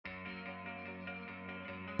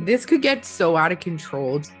This could get so out of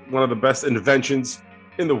control. One of the best inventions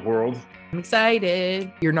in the world. I'm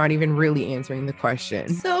excited. You're not even really answering the question.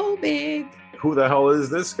 So big. Who the hell is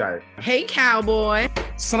this guy? Hey, cowboy.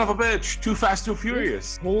 Son of a bitch. Too Fast, Too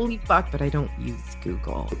Furious. Holy fuck, but I don't use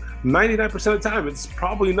Google. 99% of the time, it's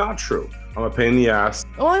probably not true. I'm a pain in the ass.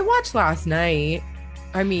 Oh, I watched last night.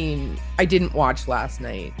 I mean, I didn't watch last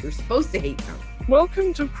night. You're supposed to hate them.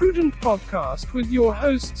 Welcome to Prudent Podcast with your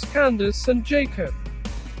hosts, Candace and Jacob.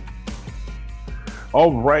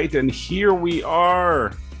 All right, and here we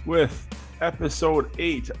are with episode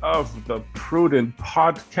 8 of the Prudent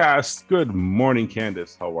Podcast. Good morning,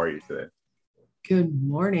 Candace. How are you today? Good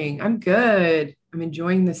morning. I'm good. I'm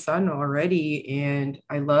enjoying the sun already, and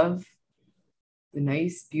I love the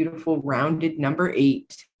nice, beautiful, rounded number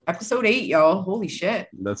 8. Episode 8, y'all. Holy shit.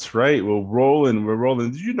 That's right. We're rolling.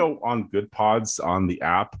 Did you know on Good Pods on the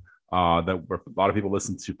app that where a lot of people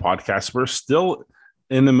listen to podcasts, we're still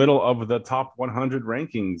in the middle of the top 100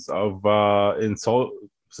 rankings of in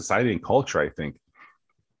society and culture, I think.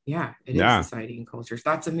 Yeah, it is society and culture.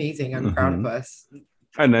 That's amazing. I'm proud of us.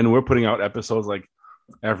 And then we're putting out episodes like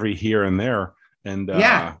every here and there. And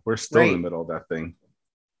we're still in the middle of that thing.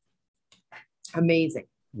 Amazing.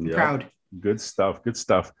 Yeah. Proud. Good stuff.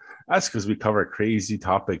 That's because we cover crazy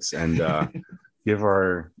topics and give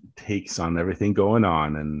our takes on everything going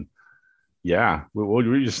on. And yeah,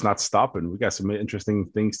 we're just not stopping. We got some interesting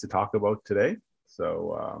things to talk about today.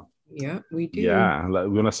 So yeah, we do. Yeah, we're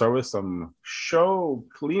gonna start with some show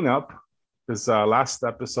cleanup. Because last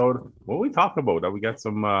episode, what we talked about that we got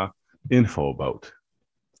some info about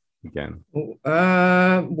again.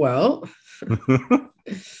 Well,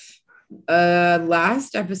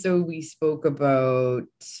 last episode we spoke about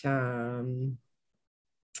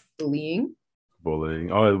bullying.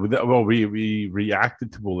 Oh, well, we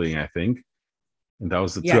reacted to bullying, I think. And that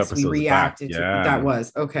was the 2 episodes. We reacted back. to that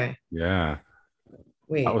was okay. Yeah.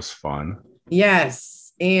 Wait. That was fun.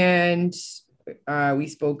 Yes. And we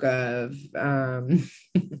spoke of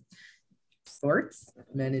sports,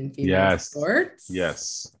 men and female sports.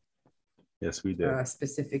 Yes, we did.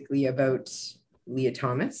 Specifically about Leah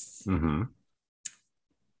Thomas. Mm-hmm.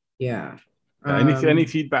 Yeah. Any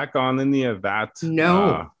feedback on any of that?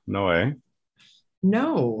 No. No way.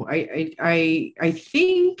 No, I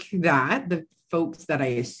think that the folks that I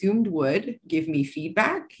assumed would give me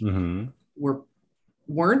feedback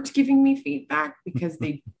weren't giving me feedback because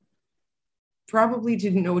they probably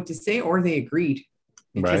didn't know what to say, or they agreed,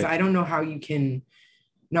 because I don't know how you can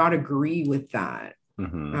not agree with that.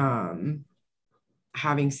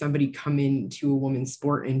 Having somebody come into a women's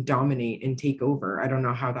sport and dominate and take over, I don't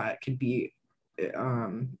know how that could be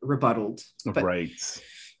rebutted. But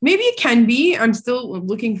maybe it can be. I'm still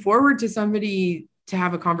looking forward to somebody to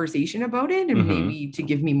have a conversation about it and maybe to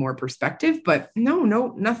give me more perspective, but no,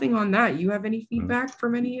 nothing on that. You have any feedback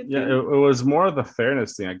from any of them? It was more of the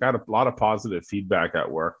fairness thing. I got a lot of positive feedback at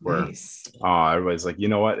work where everybody's like, you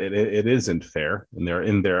know what, it isn't fair in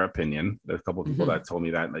their opinion. There's a couple of people that told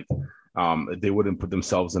me that they wouldn't put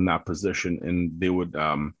themselves in that position, and they would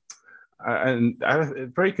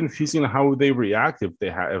it's very confusing how they react if they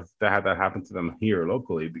had that happen to them here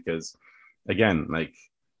locally, because again,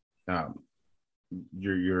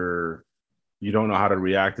 you don't know how to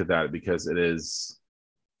react to that because it is,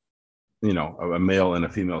 a male and a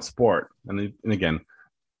female sport. And again,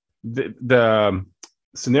 the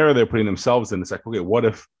scenario they're putting themselves in is like, okay, what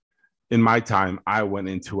if in my time I went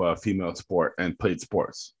into a female sport and played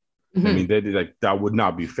sports? I mean, that would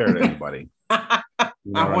not be fair to anybody. I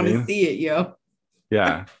want to see it, yo.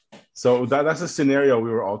 Yeah. So that's a scenario we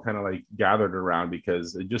were all kind of like gathered around,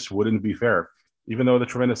 because it just wouldn't be fair. Even though the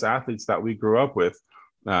tremendous athletes that we grew up with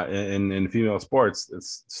in female sports, it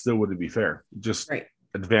still wouldn't be fair. Just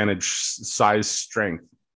advantage, size, strength,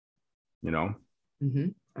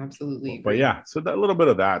 Absolutely. But yeah, so that little bit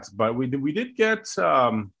of that. But we did get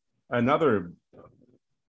another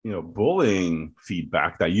bullying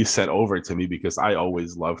feedback that you sent over to me, because I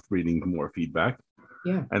always loved reading more feedback.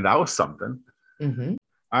 Yeah. And that was something.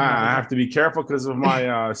 I have to be careful because of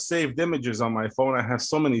my saved images on my phone. I have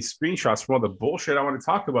so many screenshots from all the bullshit I want to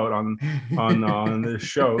talk about on this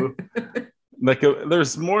show.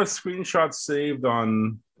 There's more screenshots saved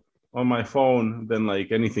on my phone than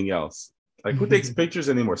anything else. Who takes pictures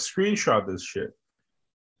anymore? Screenshot this shit.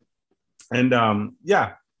 And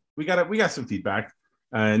we got some feedback.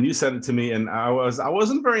 And you sent it to me, and I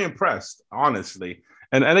wasn't very impressed, honestly.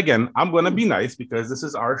 And again, I'm going to be nice because this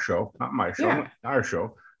is our show, not my show, our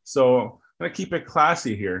show. So I'm going to keep it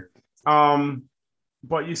classy here.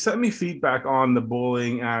 But you sent me feedback on the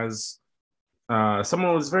bullying as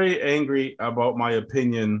someone was very angry about my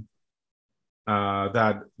opinion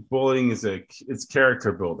that bullying it's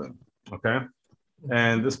character building. Okay.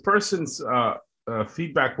 And this person's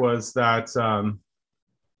feedback was that,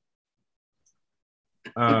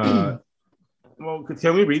 well,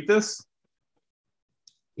 can we read this?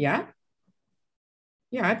 Yeah.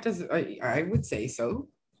 Yeah, it does. I would say so.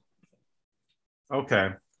 Okay.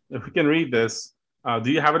 If we can read this,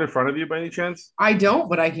 do you have it in front of you by any chance? I don't,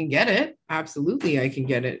 but I can get it. Absolutely, I can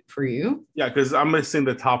get it for you. Yeah, because I'm missing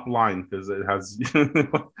the top line because it has it's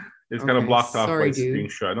kind of blocked off by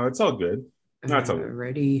screenshot. No, it's all good. No, it's all good.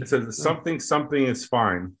 Ready. It says something is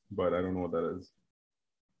fine, but I don't know what that is.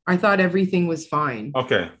 I thought everything was fine.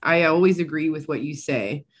 Okay. I always agree with what you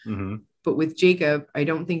say. Mm-hmm. But with Jacob, I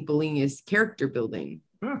don't think bullying is character building.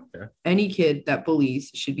 Okay. Any kid that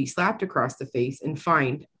bullies should be slapped across the face and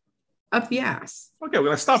fined up the ass. Okay, we're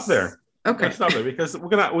gonna stop there. Okay, stop there because we're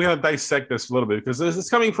gonna dissect this a little bit because this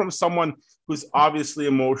is coming from someone who's obviously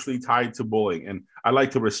emotionally tied to bullying, and I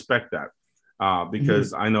like to respect that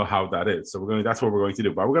because I know how that is. So that's what we're going to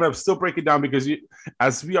do. But we're gonna still break it down because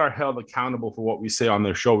as we are held accountable for what we say on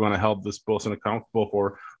their show, we're gonna hold this person accountable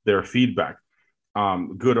for their feedback.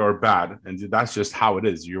 Good or bad, and that's just how it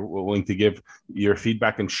is. You're willing to give your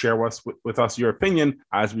feedback and share with us your opinion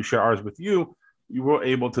as we share ours with you. You were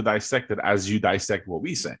able to dissect it as you dissect what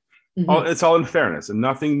we say. It's all in fairness and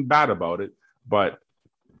nothing bad about it. But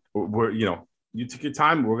you took your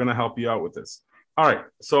time. We're gonna help you out with this. All right.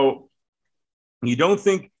 So you don't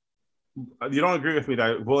agree with me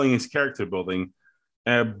that bullying is character building,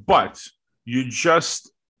 but you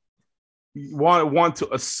just want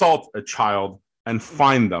to assault a child and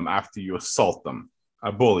find them after you assault them.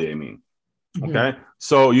 A bully, I mean. Okay.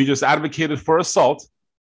 So you just advocated for assault.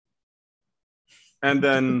 And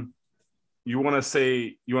then you want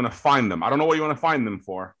to find them. I don't know what you want to find them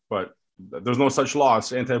for, but there's no such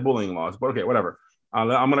laws, anti-bullying laws. But okay, whatever.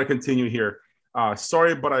 I'm going to continue here.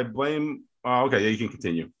 Sorry, but I blame... okay, yeah, you can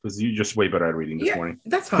continue because you're just way better at reading this morning.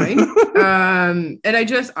 That's fine. And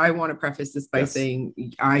I want to preface this by saying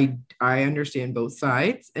I understand both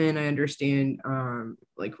sides, and I understand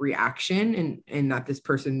reaction and that this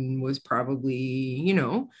person was probably,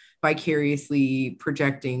 vicariously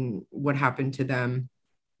projecting what happened to them.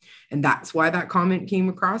 And that's why that comment came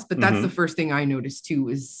across. But that's the first thing I noticed too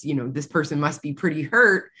is, this person must be pretty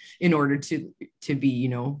hurt in order to be,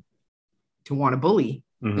 to want to bully.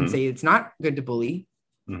 And say it's not good to bully,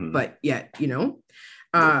 but yet,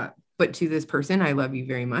 but to this person, I love you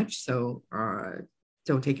very much. So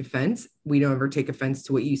don't take offense. We don't ever take offense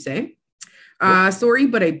to what you say. Sorry,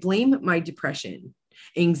 but I blame my depression,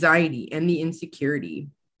 anxiety, and the insecurity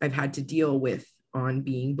I've had to deal with on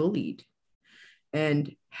being bullied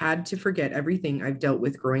and had to forget everything I've dealt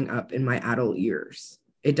with growing up in my adult years.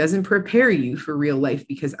 It doesn't prepare you for real life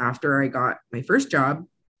because after I got my first job,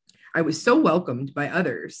 I was so welcomed by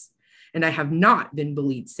others, and I have not been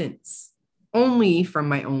bullied since, only from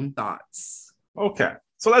my own thoughts. Okay,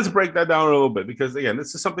 so let's break that down a little bit because, again,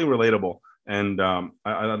 this is something relatable, and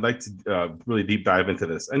I'd like to really deep dive into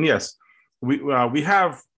this. And yes, we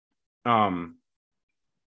have something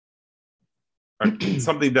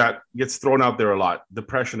that gets thrown out there a lot: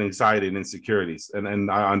 depression, anxiety, and insecurities, and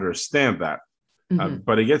I understand that,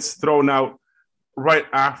 but it gets thrown out right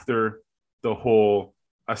after the whole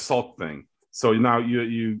assault thing. So now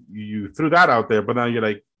you threw that out there, but now you're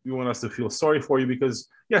like, you want us to feel sorry for you because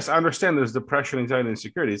yes, I understand there's depression, anxiety, and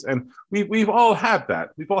insecurities, and we've all had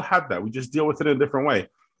that. We just deal with it in a different way.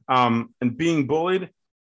 And being bullied,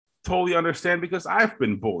 totally understand because I've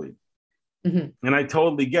been bullied, and I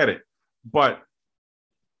totally get it. But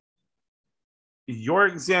your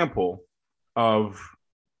example of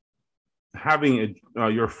having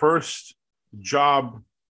your first job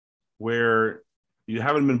where you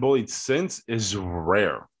haven't been bullied since is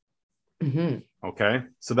rare. Okay,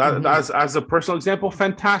 so that's as a personal example,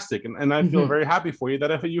 fantastic, and I feel very happy for you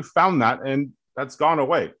that if you found that and that's gone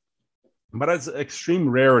away. But that's extreme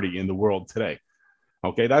rarity in the world today.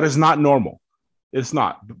 Okay, that is not normal. It's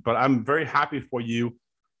not. But I'm very happy for you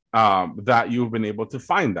that you've been able to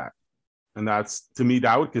find that, and that's, to me,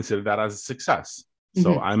 that I would consider that as a success.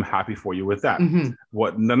 So I'm happy for you with that.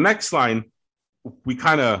 What in the next line, we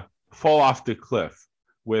kind of fall off the cliff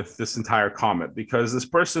with this entire comment because this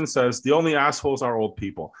person says the only assholes are old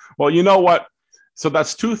people. Well, you know what? So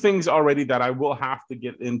that's two things already that I will have to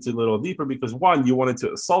get into a little deeper because one, you wanted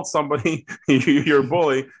to assault somebody, you're a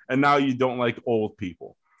bully, and now you don't like old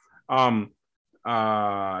people. And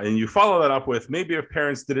you follow that up with maybe if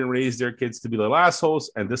parents didn't raise their kids to be little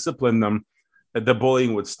assholes and discipline them, the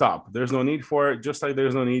bullying would stop. There's no need for it, just like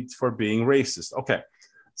there's no need for being racist. Okay,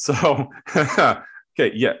 so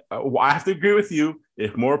okay, yeah, I have to agree with you.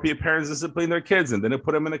 If more parents discipline their kids and then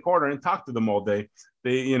put them in a corner and talk to them all day,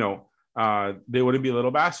 they wouldn't be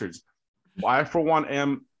little bastards. I, for one,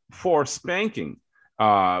 am for spanking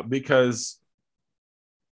because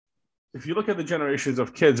if you look at the generations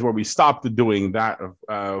of kids where we stopped doing that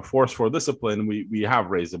forceful discipline, we have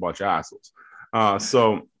raised a bunch of assholes.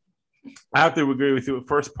 So I have to agree with you with the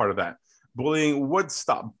first part of that. Bullying would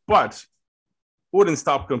stop, but wouldn't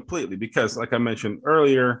stop completely because, like I mentioned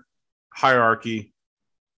earlier, hierarchy,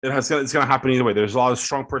 it's going to happen either way. There's a lot of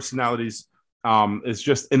strong personalities. It's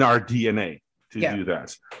just in our DNA to do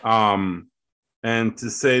that. And to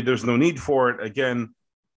say there's no need for it, again,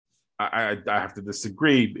 I have to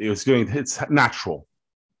disagree. It's natural.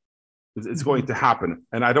 It's going to happen.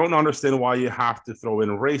 And I don't understand why you have to throw in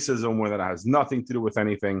racism when that has nothing to do with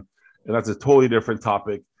anything. And that's a totally different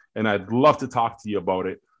topic. And I'd love to talk to you about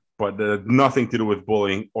it, but nothing to do with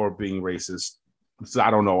bullying or being racist. So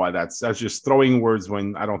I don't know why that's just throwing words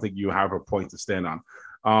when I don't think you have a point to stand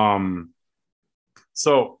on.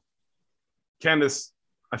 So, Candace,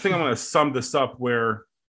 I think I'm going to sum this up where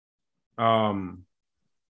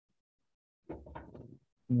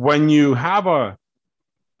when you have a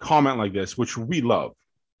comment like this, which we love,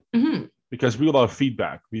 because we love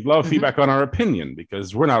feedback. We love feedback on our opinion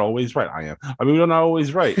because we're not always right. We're not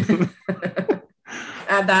always right.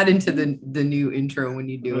 Add that into the new intro when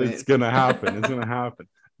you do it. It's going to happen. It's going to happen.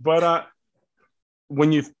 But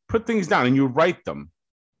when you put things down and you write them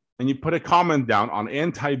and you put a comment down on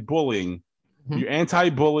anti-bullying, your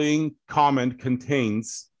anti-bullying comment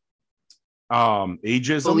contains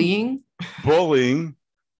ageism, bullying,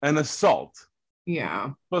 and assault.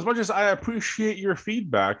 Yeah. But as much as I appreciate your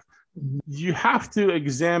feedback, you have to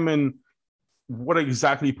examine what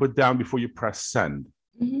exactly you put down before you press send.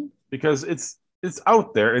 Because it's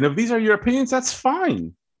out there. And if these are your opinions, that's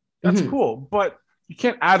fine. That's cool. But you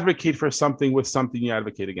can't advocate for something with something you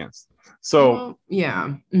advocate against. So,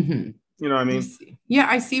 yeah. You know what I mean?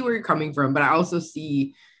 I see where you're coming from, but I also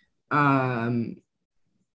see, I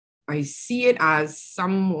see it as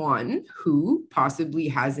someone who possibly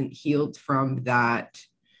hasn't healed from that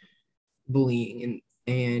bullying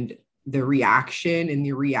and the reaction and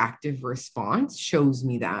the reactive response shows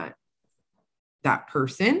me that that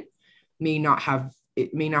person may not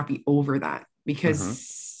be over that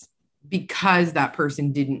because that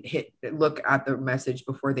person didn't look at the message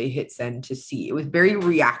before they hit send to see. It was very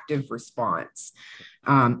reactive response.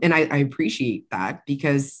 And I appreciate that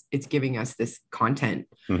because it's giving us this content.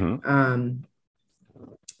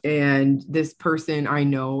 And this person I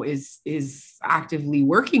know is actively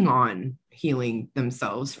working on healing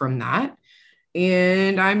themselves from that.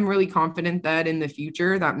 And I'm really confident that in the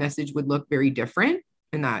future, that message would look very different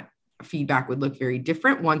and that feedback would look very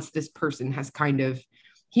different once this person has kind of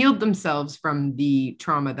healed themselves from the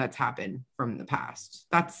trauma that's happened from the past.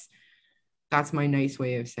 That's my nice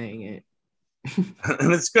way of saying it.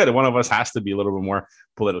 And it's good. One of us has to be a little bit more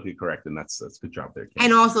politically correct, and that's a good job there.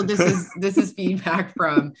 And also, this is feedback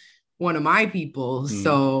from one of my people.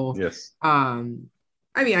 So yes,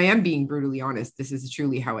 I mean, I am being brutally honest. This is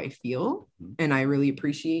truly how I feel, and I really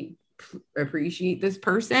appreciate this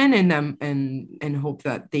person and them, and hope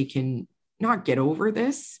that they can not get over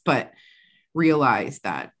this, but realize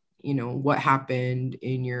that what happened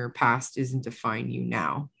in your past doesn't define you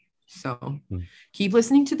now. So keep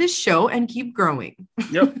listening to this show and keep growing.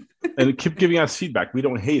 Yep. And keep giving us feedback. We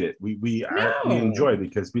don't hate it. We enjoy it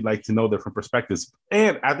because we like to know different perspectives.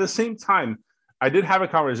 And at the same time, I did have a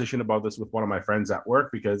conversation about this with one of my friends at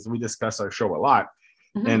work because we discuss our show a lot.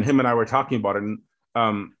 And him and I were talking about it.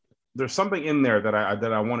 And there's something in there that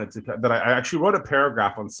I actually wrote a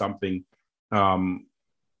paragraph on something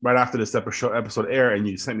right after this episode aired, and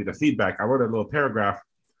you sent me the feedback. I wrote a little paragraph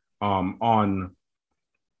on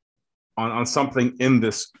something in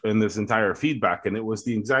this entire feedback, and it was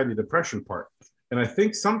the anxiety depression part. And I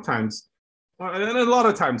think sometimes, and a lot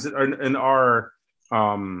of times in our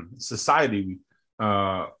society,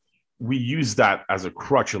 we use that as a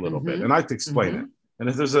crutch a little bit. And I like to explain it. And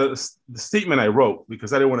if there's the statement I wrote,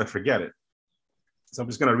 because I didn't want to forget it, so I'm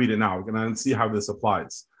just going to read it now. We're going to see how this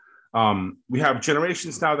applies. We have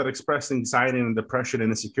generations now that express anxiety and depression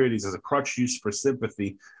and insecurities as a crutch used for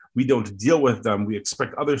sympathy. We don't deal with them. We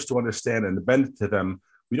expect others to understand and bend to them.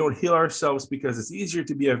 We don't heal ourselves because it's easier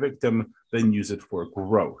to be a victim than use it for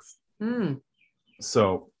growth.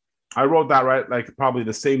 So I wrote that right, like probably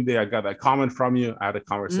the same day I got that comment from you. I had a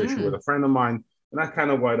conversation with a friend of mine, and that's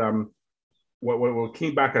kind of what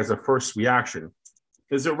came back as a first reaction.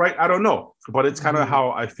 Is it right? I don't know, but it's kind of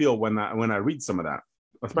how I feel when I read some of that,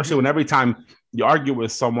 especially when every time you argue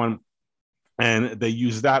with someone and they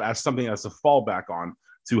use that as something as a fallback on.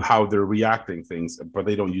 to how they're reacting things, but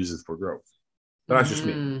they don't use it for growth. But that's just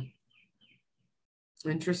me.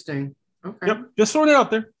 Interesting. Okay. Yep. Just throwing it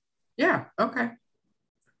out there. Yeah. Okay.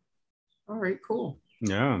 All right. Cool.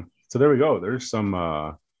 Yeah. So there we go. There's some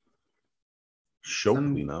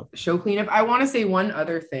cleanup. Show cleanup. I want to say one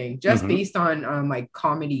other thing, just based on my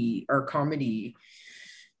comedy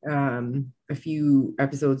a few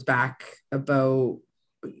episodes back about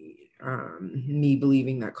me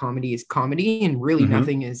believing that comedy is comedy and really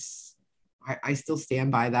nothing is. I still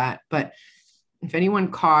stand by that. But if anyone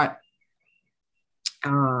caught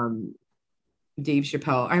Dave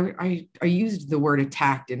Chappelle, I used the word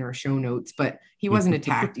attacked in our show notes, but he wasn't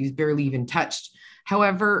attacked. He was barely even touched.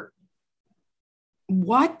 However,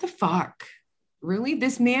 what the fuck? Really?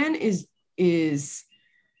 This man is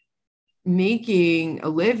making a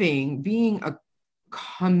living being a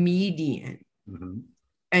comedian.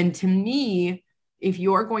 And to me, if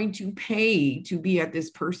you're going to pay to be at this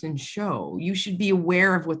person's show, you should be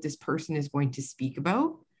aware of what this person is going to speak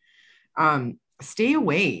about. Stay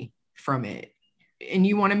away from it. And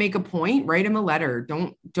you want to make a point, write him a letter.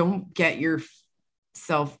 Don't get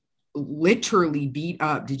yourself literally beat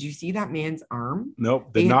up. Did you see that man's arm?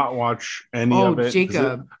 Nope, did not watch any of it.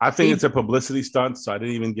 Jacob, I think it's a publicity stunt, so I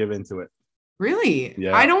didn't even give into it. Really?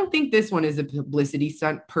 Yeah. I don't think this one is a publicity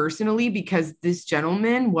stunt personally, because this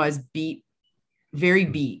gentleman was beat, very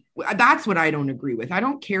beat. That's what I don't agree with. I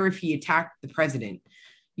don't care if he attacked the president.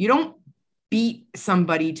 You don't beat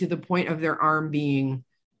somebody to the point of their arm being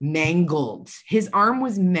mangled. His arm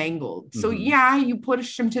was mangled. So yeah, you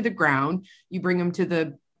push him to the ground, you bring him to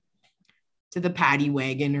the paddy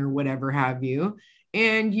wagon or whatever have you,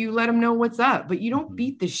 and you let him know what's up, but you don't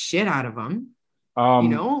beat the shit out of him.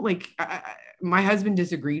 Like my husband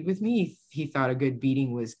disagreed with me. He thought a good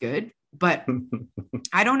beating was good, but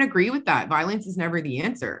I don't agree with that. Violence is never the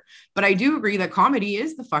answer, but I do agree that comedy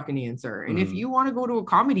is the fucking answer. And if you want to go to a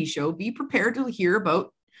comedy show, be prepared to hear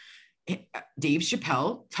about Dave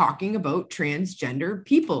Chappelle talking about transgender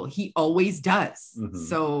people. He always does.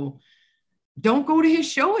 So don't go to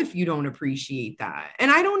his show if you don't appreciate that.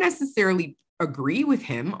 And I don't necessarily agree with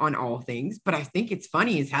him on all things, but I think it's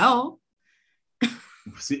funny as hell.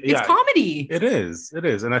 It's comedy. It is.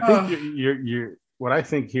 And I think you're what I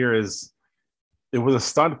think here is it was a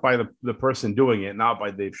stunt by the person doing it, not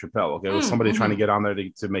by Dave Chappelle. Okay. It was somebody trying to get on there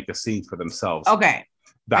to make a scene for themselves. Okay.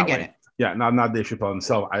 I get it. Yeah, not Dave Chappelle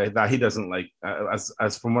himself. That he doesn't like,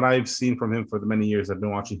 as from what I've seen from him for the many years I've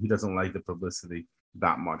been watching, he doesn't like the publicity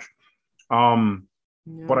that much.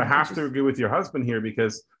 But I have to agree with your husband here,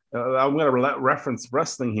 because I'm going to reference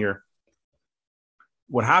wrestling here.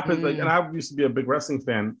 What happens, and I used to be a big wrestling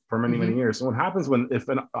fan for many, many years. So what happens if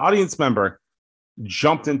an audience member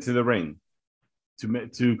jumped into the ring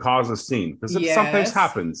to cause a scene, because it sometimes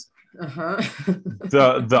happens.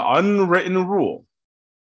 The unwritten rule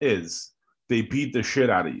is they beat the shit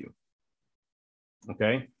out of you.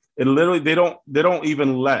 Okay, it literally they don't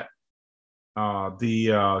even let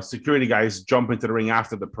the security guys jump into the ring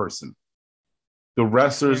after the person. The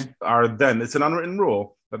wrestlers it's an unwritten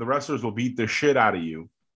rule that the wrestlers will beat the shit out of you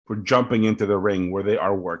for jumping into the ring where they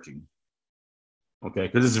are working. Okay,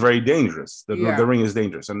 because it's very dangerous. The ring is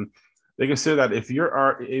dangerous, and they consider that if you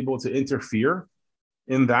are able to interfere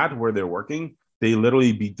in that where they're working, they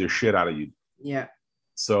literally beat the shit out of you. Yeah.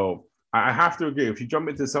 So I have to agree. If you jump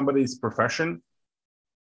into somebody's profession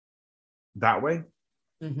that way,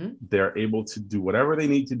 they're able to do whatever they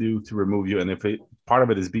need to do to remove you. And if part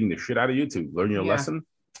of it is beating the shit out of you to learn your lesson,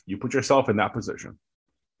 you put yourself in that position.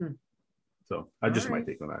 So I just might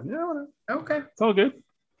take on that. Yeah, whatever. Okay. It's all good.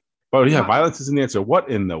 But yeah, violence isn't the answer. What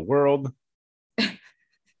in the world?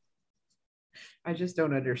 I just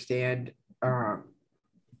don't understand.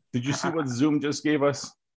 Did you see what Zoom just gave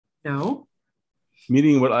us? No.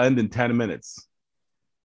 Meeting will end in 10 minutes.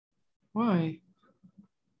 Why?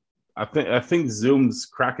 I think Zoom's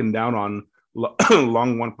cracking down on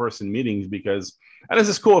long one-person meetings because, and this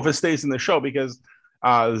is cool if it stays in the show, because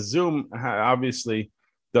Zoom obviously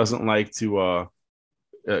doesn't like to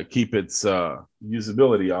keep its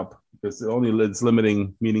usability up, because it's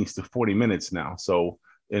limiting meetings to 40 minutes now. So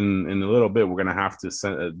in a little bit, we're going to have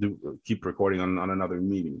to keep recording on another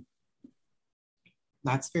meeting.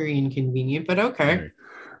 That's very inconvenient, but okay.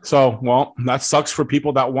 So, well, that sucks for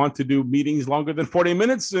people that want to do meetings longer than 40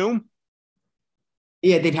 minutes, Zoom.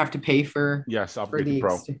 Yeah, they'd have to pay for. Yes, upgrade to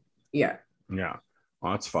Pro. Yeah. Yeah.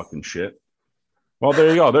 Well, that's fucking shit. Well, there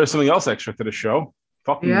you go. There's something else extra to the show.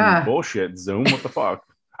 Fucking bullshit, Zoom. What the fuck?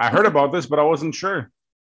 I heard about this, but I wasn't sure.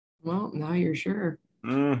 Well, now you're sure.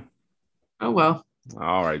 Oh, well.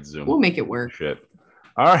 All right, Zoom. We'll make it work. Shit.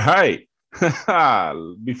 All right.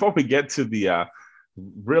 Before we get to the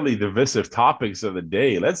really divisive topics of the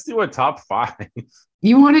day. Let's do a top 5.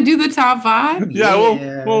 You want to do the top 5? Yeah,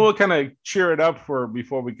 we'll kind of cheer it up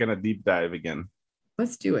before we kind of deep dive again.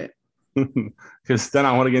 Let's do it. Because then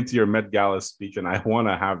I want to get to your Met Gala speech, and I want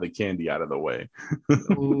to have the candy out of the way.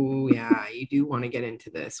 Oh yeah, you do want to get into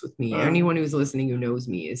this with me. Anyone who's listening who knows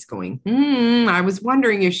me is going, I was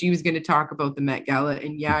wondering if she was going to talk about the Met Gala,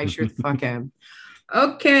 and yeah, I sure the fuck am.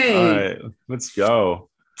 Okay. All right, let's go.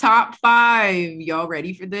 Top 5. Y'all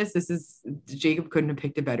ready for this? Jacob couldn't have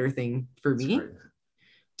picked a better thing for me. Right.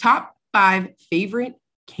 Top 5 favorite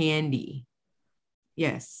candy.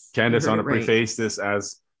 Yes. Candace, I want to preface this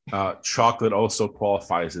as chocolate also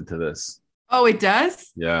qualifies into this. Oh, it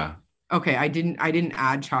does? Yeah. Okay, I didn't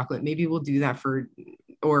add chocolate. Maybe we'll do that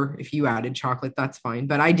or if you added chocolate, that's fine.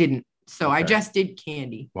 But I didn't. So okay. I just did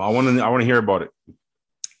candy. Well, I want to hear about it.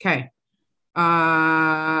 Okay.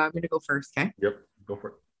 I'm gonna go first. Okay. Yep. Go for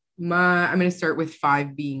it. I'm gonna start with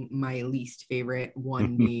 5 being my least favorite,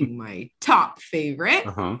 1 being my top favorite.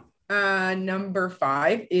 Number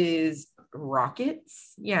 5 is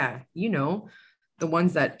rockets. Yeah, the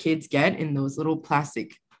ones that kids get in those little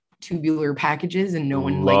plastic tubular packages, and no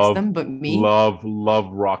one likes them but me. Love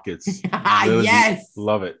rockets. Yes,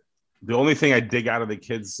 love it. The only thing I dig out of the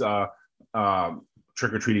kids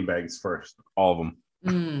trick-or-treating bags first, all of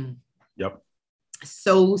them. Yep.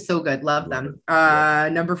 So good. Love them.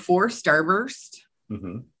 Number 4, Starburst.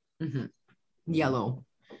 Yellow.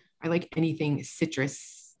 I like anything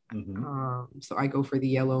citrus. So I go for the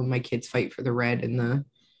yellow, and my kids fight for the red and the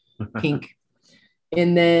pink.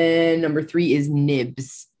 And then number 3 is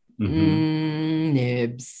Nibs.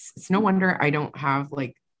 Nibs. It's no wonder I don't have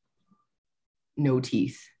no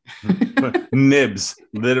teeth. Nibs,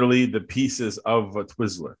 literally the pieces of a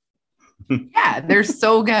Twizzler. Yeah, they're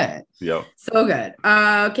so good. Yep. So good.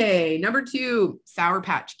 Okay, number 2, Sour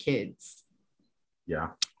Patch Kids.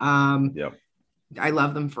 Yeah. Yep. I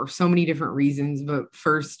love them for so many different reasons, but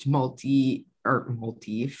first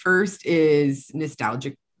is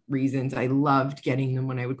nostalgic reasons. I loved getting them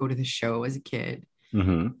when I would go to the show as a kid.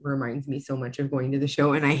 Reminds me so much of going to the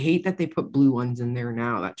show, and I hate that they put blue ones in there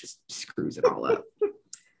now. That just screws it all up.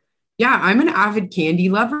 Yeah, I'm an avid candy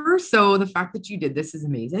lover, so the fact that you did this is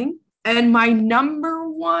amazing. And my number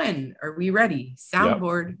 1, are we ready?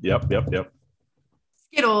 Soundboard. Yep.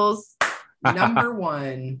 Skittles, number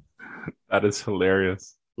 1. That is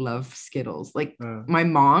hilarious. Love Skittles. My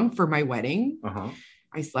mom, for my wedding,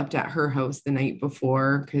 I slept at her house the night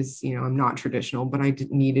before because, I'm not traditional, but I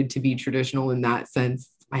needed to be traditional in that sense.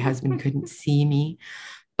 My husband couldn't see me.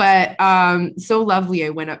 But so lovely. I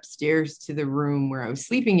went upstairs to the room where I was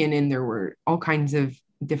sleeping in, and there were all kinds of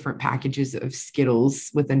different packages of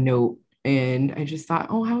Skittles with a note. And I just thought,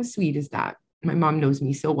 oh, how sweet is that? My mom knows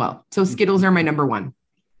me so well. So Skittles are my number 1.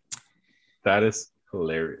 That is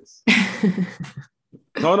hilarious.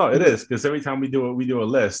 No, it is, because every time we do a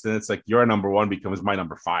list, and it's like your number 1 becomes my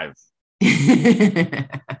number 5.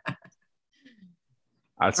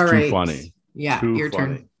 That's all too right. Funny. Yeah, too your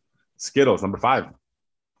funny. Turn. Skittles, number 5.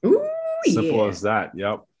 Ooh, simple as that.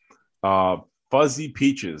 Yep. Fuzzy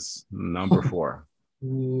Peaches, number 4.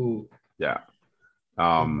 Ooh. Yeah.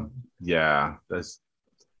 Yeah. There's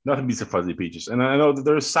nothing beats the Fuzzy Peaches, and I know that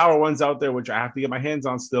there's sour ones out there which I have to get my hands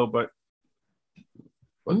on still, but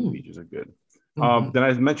Fuzzy Peaches are good. Then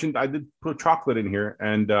I mentioned I did put chocolate in here,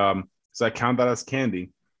 and so I count that as candy.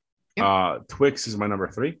 Yep. Twix is my number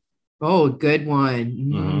 3. Oh, good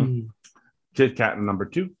one. Kit Kat number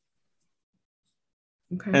 2.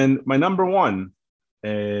 Okay. And my number 1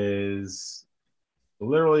 is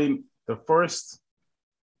literally the first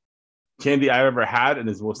candy I've ever had, and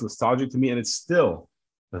is most nostalgic to me, and it's still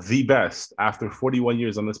the best after 41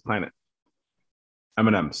 years on this planet.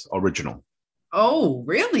 M&M's original. Oh,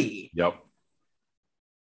 really? Yep.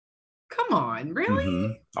 Come on,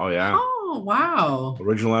 really? Oh yeah. Oh wow.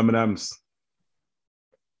 Original M&M's.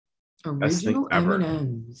 Original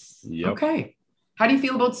M&M's. Yep. Okay. How do you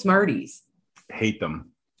feel about Smarties? Hate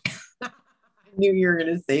them. I knew you were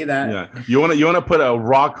gonna say that. Yeah. You wanna put a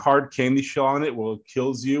rock hard candy shell on it? Well, it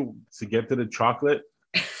kills you to get to the chocolate.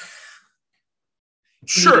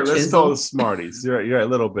 Sure, let's go with Smarties. You're a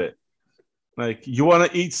little bit. Like, you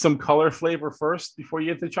want to eat some color flavor first before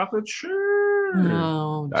you get the chocolate? Sure.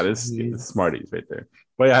 No, that is Smarties right there.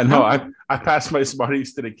 But yeah, no, I pass my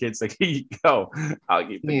Smarties to the kids. Like, here you go. I'll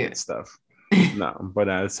keep the good stuff. No, but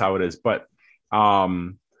that's how it is. But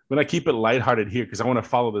when I keep it lighthearted here, because I want to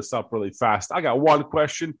follow this up really fast, I got one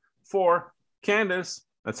question for Candace.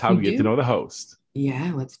 That's how we get to know the host.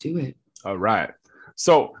 Yeah, let's do it. All right.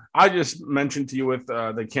 So I just mentioned to you with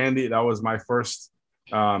the candy, that was my first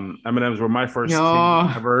M&Ms were my first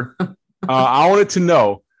candy ever. I wanted to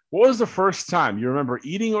know, what was the first time you remember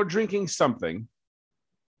eating or drinking something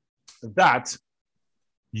that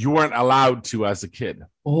you weren't allowed to as a kid?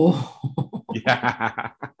 Oh,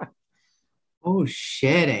 yeah. Oh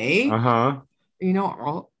shit, eh? Uh-huh. In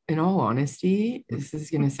all honesty, this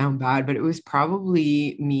is gonna sound bad, but it was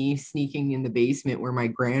probably me sneaking in the basement where my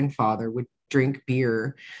grandfather would drink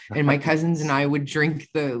beer, and my cousins and I would drink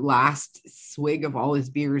the last swig of all his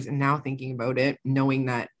beers. And now thinking about it, knowing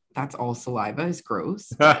that that's all saliva is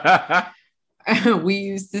gross. We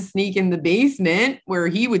used to sneak in the basement where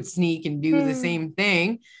he would sneak and do the same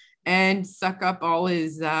thing and suck up all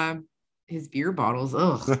his beer bottles.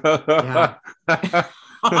 Ugh. Yeah.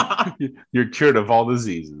 You're cured of all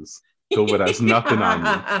diseases. COVID has nothing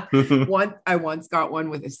on you. I once got one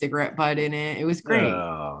with a cigarette butt in it. It was great.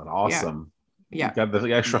 Oh, awesome. Yeah. Got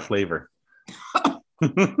the extra flavor.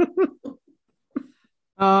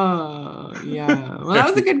 Oh, yeah. Well, that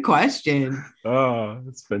was a good question. Oh,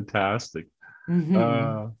 that's fantastic.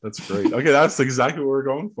 That's great. Okay, that's exactly what we're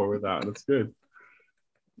going for with that. That's good.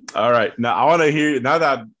 All right. Now I want to hear, now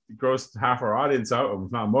that grossed half our audience out,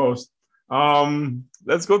 if not most.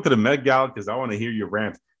 Let's go to the Met Gala because I want to hear your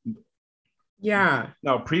rant. Yeah.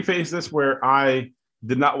 Now, preface this where I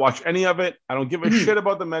did not watch any of it. I don't give a shit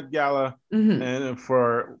about the Met Gala, and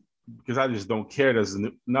because I just don't care. There's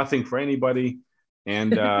nothing for anybody,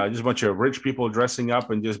 and just a bunch of rich people dressing up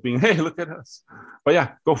and just being, hey, look at us. But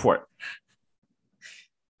yeah, go for it.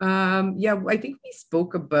 Yeah, I think we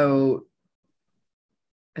spoke about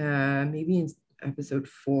maybe in episode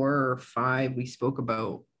 4 or 5, we spoke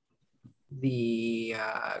about the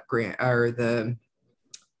grant or the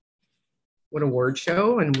award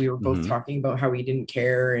show, and we were both talking about how we didn't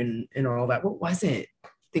care and all that. What was it?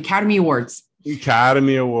 The Academy Awards.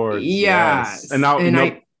 Academy Awards. Yes. And now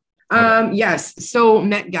yes. So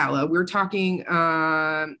Met Gala, we're talking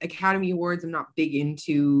Academy Awards. I'm not big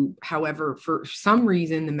into, however, for some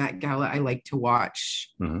reason, the Met Gala, I like to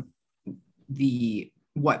watch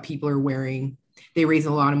what people are wearing. They raise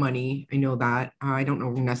a lot of money. I know that. I don't know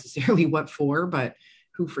necessarily what for, but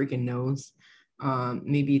who freaking knows?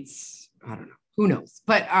 Maybe it's, I don't know. Who knows?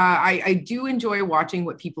 But I do enjoy watching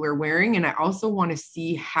what people are wearing. And I also want to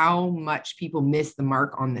see how much people miss the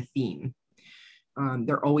mark on the theme.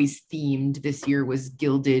 They're always themed. This year was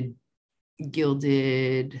gilded. I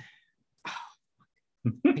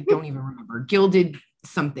don't even remember. Gilded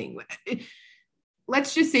something.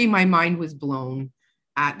 Let's just say my mind was blown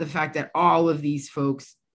at the fact that all of these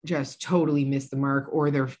folks just totally missed the mark,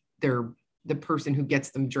 or they're the person who gets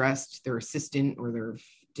them dressed, their assistant or their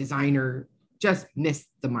designer, just missed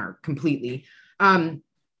the mark completely. But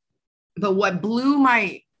what blew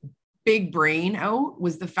my big brain out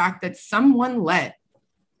was the fact that someone let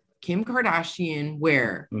Kim Kardashian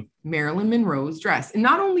wear Marilyn Monroe's dress, and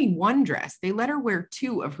not only one dress, they let her wear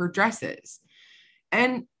 2 of her dresses.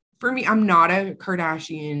 And for me, I'm not a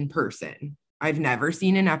Kardashian person. I've never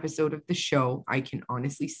seen an episode of the show. I can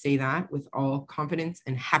honestly say that with all confidence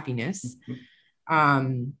and happiness.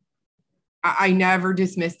 I never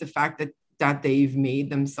dismiss the fact that they've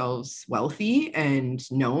made themselves wealthy and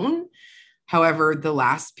known. However, the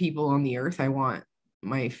last people on the earth I want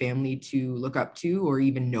my family to look up to or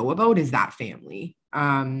even know about is that family.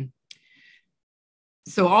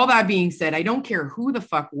 So all that being said, I don't care who the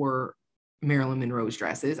fuck wore Marilyn Monroe's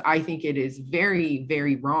dresses. I think it is very,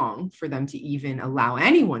 very wrong for them to even allow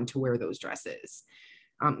anyone to wear those dresses.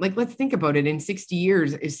 Let's think about it. In 60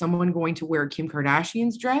 years, is someone going to wear Kim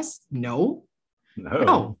Kardashian's dress? No,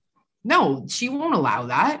 she won't allow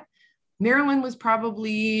that. Marilyn was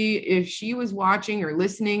probably, if she was watching or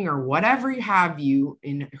listening or whatever have you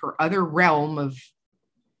in her other realm of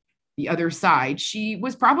the other side, she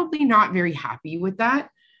was probably not very happy with that.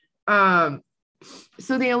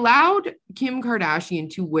 So they allowed Kim Kardashian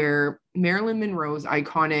to wear Marilyn Monroe's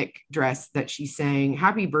iconic dress that she sang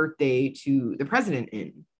Happy Birthday to the president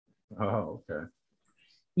in. Oh, okay.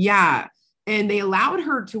 Yeah. And they allowed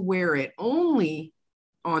her to wear it only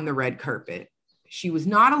on the red carpet. She was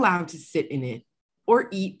not allowed to sit in it or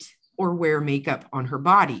eat or wear makeup on her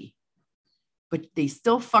body, but they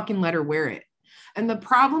still fucking let her wear it. And the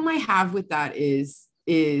problem I have with that is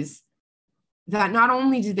that not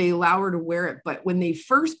only did they allow her to wear it, but when they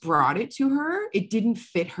first brought it to her, it didn't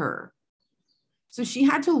fit her. So she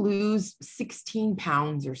had to lose 16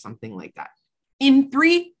 pounds or something like that in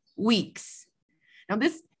 3 weeks. Now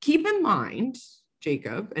keep in mind,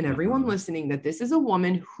 Jacob, and everyone listening, that this is a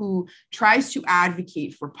woman who tries to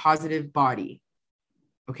advocate for positive body.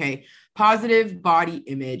 Okay. Positive body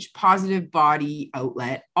image, positive body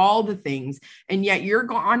outlet, all the things. And yet you're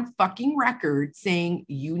on fucking record saying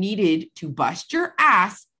you needed to bust your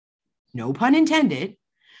ass no pun intended,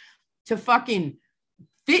 to fucking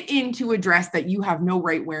fit into a dress that you have no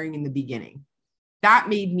right wearing in the beginning. That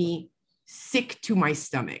made me sick to my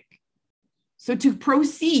stomach. So to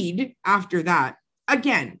proceed after that,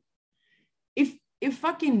 again, if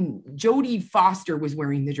fucking Jodie Foster was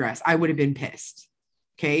wearing the dress, I would have been pissed.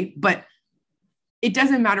 Okay. But it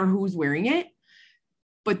doesn't matter who's wearing it.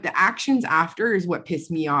 But the actions after is what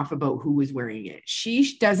pissed me off about who was wearing it.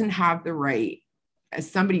 She doesn't have the right, as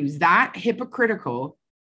somebody who's that hypocritical,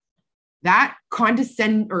 that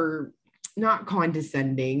not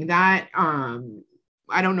condescending, that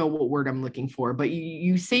I don't know what word I'm looking for, but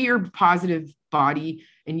you say you're positive body,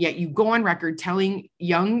 and yet you go on record telling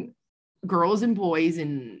young girls and boys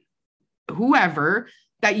and whoever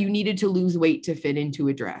that you needed to lose weight to fit into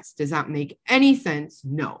a dress. Does that make any sense?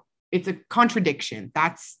 No, it's a contradiction.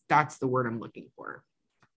 That's the word I'm looking for.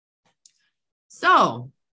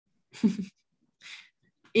 So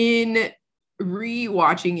in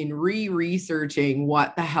re-watching and re-researching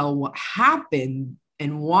what the hell happened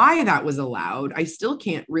and why that was allowed, I still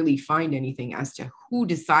can't really find anything as to who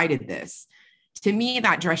decided this. To me,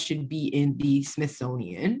 that dress should be in the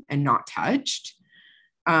Smithsonian and not touched.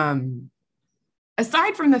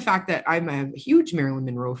 Aside from the fact that I'm a huge Marilyn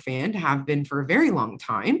Monroe fan, have been for a very long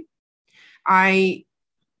time, I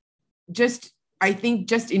think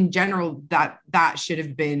just in general that should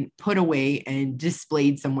have been put away and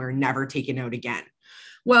displayed somewhere, never taken out again.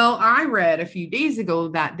 Well, I read a few days ago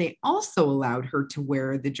that they also allowed her to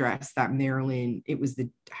wear the dress that Marilyn, it was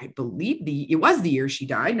the year she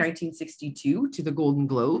died, 1962, to the Golden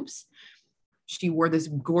Globes. She wore this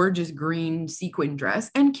gorgeous green sequin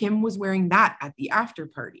dress, and Kim was wearing that at the after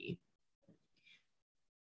party.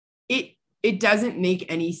 It doesn't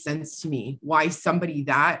make any sense to me why somebody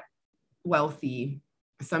that wealthy,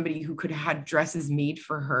 somebody who could have had dresses made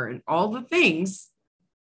for her and all the things,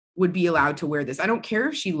 would be allowed to wear this. I don't care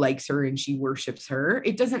if she likes her and she worships her.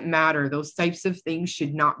 It doesn't matter. Those types of things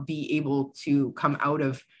should not be able to come out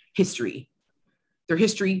of history. They're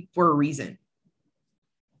history for a reason.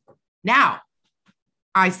 Now,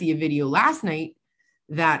 I see a video last night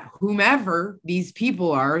that whomever these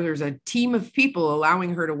people are, there's a team of people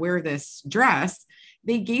allowing her to wear this dress.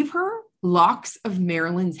 They gave her locks of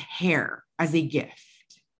Marilyn's hair as a gift.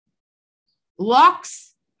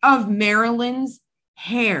 Locks of Marilyn's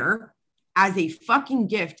hair as a fucking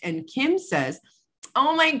gift. And Kim says,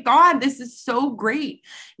 oh my God, this is so great.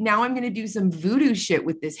 Now I'm going to do some voodoo shit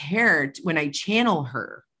with this hair when I channel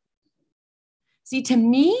her. See, to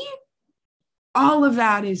me, all of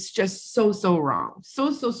that is just so wrong.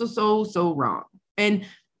 So wrong. And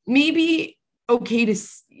maybe okay to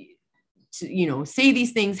say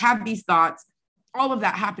these things, have these thoughts, all of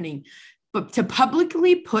that happening. But to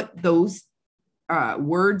publicly put those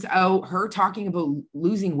words out, her talking about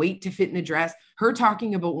losing weight to fit in the dress, her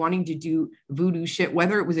talking about wanting to do voodoo shit,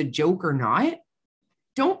 whether it was a joke or not,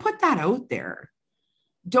 don't put that out there.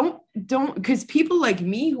 Don't, because people like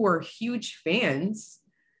me who are huge fans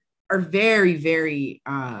are very, very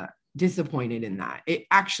disappointed in that. It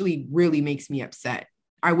actually really makes me upset.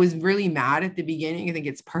 I was really mad at the beginning. I think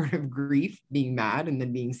it's part of grief, being mad and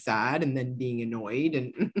then being sad and then being annoyed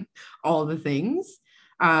and all the things.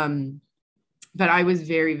 But I was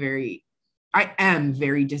I am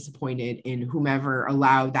very disappointed in whomever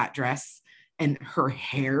allowed that dress and her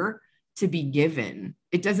hair to be given.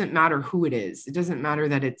 It doesn't matter who it is. It doesn't matter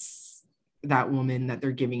that it's that woman that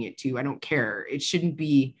they're giving it to. I don't care. It shouldn't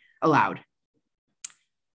be allowed.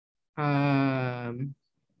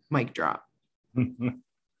 Mic drop.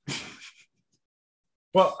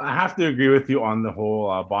 Well, I have to agree with you on the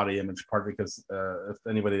whole body image part, because if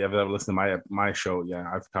anybody ever listened to my show, yeah,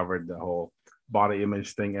 I've covered the whole body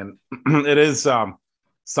image thing, and it is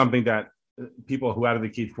something that people who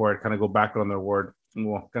advocate for it kind of go back on their word.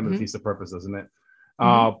 Well, kind of defeats the purpose, doesn't it?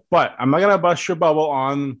 But I'm not gonna bust your bubble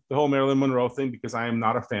on the whole Marilyn Monroe thing, because I am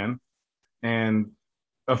not a fan, and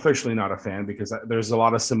officially not a fan, because there's a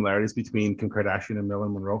lot of similarities between Kim Kardashian and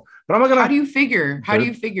Marilyn Monroe. But I'm not gonna. How do you figure?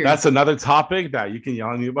 That's another topic that you can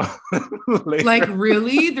yell at me about later. Like,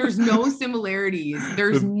 really? There's no similarities.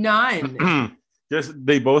 There's none. Just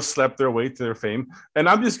they both slept their way to their fame, and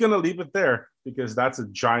I'm just gonna leave it there, because that's a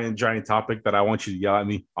giant topic that I want you to yell at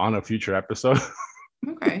me on a future episode.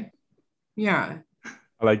 Okay. Yeah.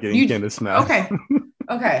 I like getting Candace mad.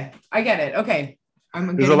 Okay. I get it. Okay.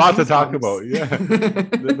 There's a lot to talk about. Yeah.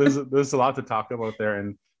 there's a lot to talk about there,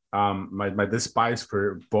 and my despise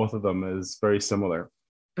for both of them is very similar.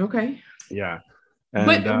 Okay. Yeah. And,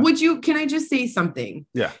 but can I just say something?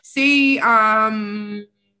 Yeah. Say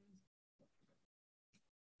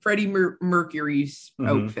Freddie Mercury's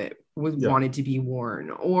outfit. wanted to be worn,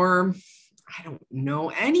 or I don't know,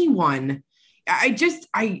 anyone.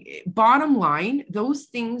 Bottom line, those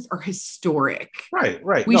things are historic. Right.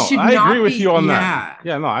 I agree with you on that.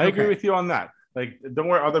 Yeah, no, I agree with you on that. Like, don't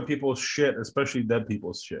wear other people's shit, especially dead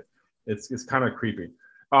people's shit. It's kind of creepy.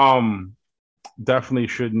 Definitely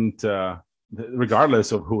shouldn't,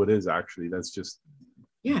 regardless of who it is, actually. That's just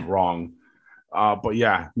wrong. But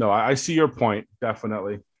yeah, no, I see your point,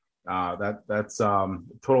 definitely. That's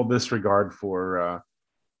total disregard for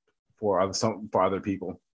other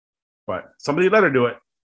people. But somebody let her do it.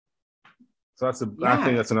 So I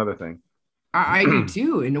think that's another thing. I do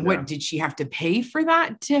too. And what did she have to pay for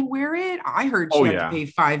that to wear it? I heard she had to pay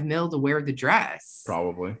 $5 million to wear the dress.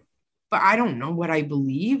 Probably. But I don't know what I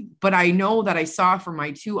believe. But I know that I saw with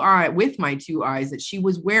my two eyes that she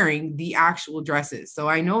was wearing the actual dresses. So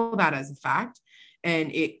I know that as a fact.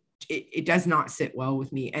 And it does not sit well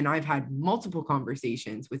with me. And I've had multiple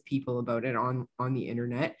conversations with people about it on the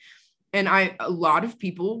internet. And a lot of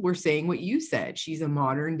people were saying what you said. She's a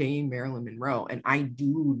modern day Marilyn Monroe. And I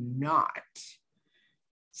do not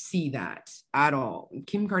see that at all.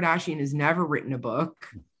 Kim Kardashian has never written a book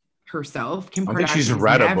herself. I think she's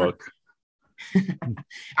read a book.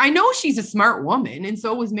 I know she's a smart woman. And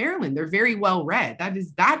so was Marilyn. They're very well read.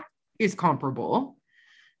 That is comparable.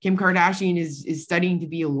 Kim Kardashian is studying to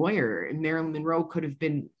be a lawyer. And Marilyn Monroe could have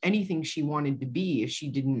been anything she wanted to be if she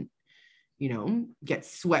didn't, get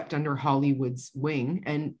swept under Hollywood's wing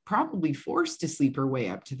and probably forced to sleep her way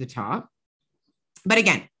up to the top. But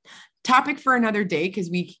again, topic for another day, because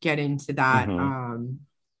we could get into that and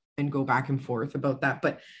go back and forth about that.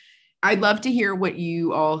 But I'd love to hear what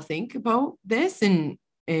you all think about this and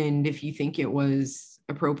if you think it was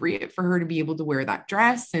appropriate for her to be able to wear that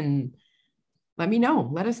dress, and let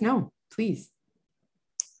us know, please.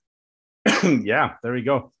 Yeah, there we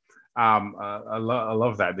go. I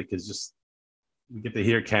love that, because just we get to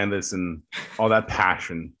hear Candace and all that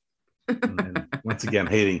passion. And then, once again,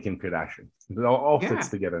 hating Kim Kardashian. It all fits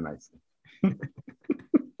together nicely.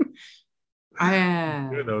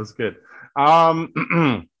 That was good. All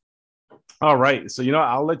right. So,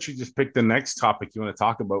 I'll let you just pick the next topic you want to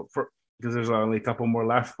talk about, because there's only a couple more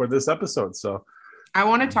left for this episode. So I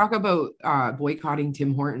want to talk about boycotting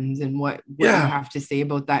Tim Hortons and what you have to say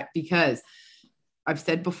about that, because I've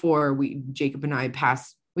said before, Jacob and I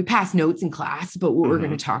passed notes in class about what we're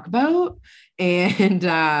going to talk about. And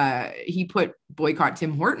he put boycott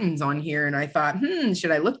Tim Hortons on here. And I thought,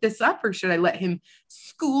 should I look this up or should I let him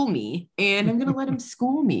school me? And I'm going to let him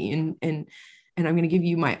school me. And I'm going to give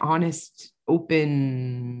you my honest,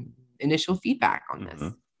 open initial feedback on this.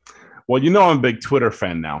 Well, I'm a big Twitter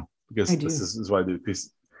fan now, because this is what I do.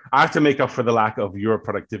 Because I have to make up for the lack of your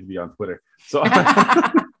productivity on Twitter. So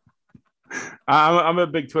I'm a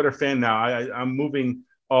big Twitter fan now. I'm moving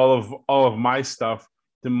all of my stuff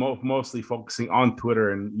to mostly focusing on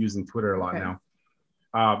Twitter and using Twitter a lot now,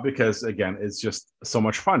 because again, it's just so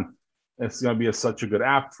much fun. It's going to be such a good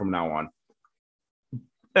app from now on.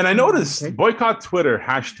 And I noticed boycott Twitter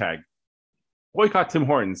hashtag boycott Tim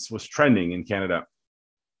Hortons was trending in Canada,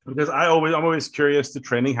 because I'm always curious to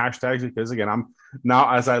trending hashtags, because again, I'm now,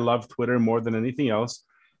 as I love Twitter more than anything else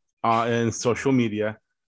in social media,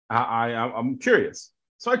 I'm curious.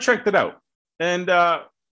 So I checked it out, and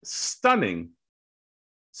stunning,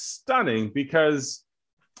 because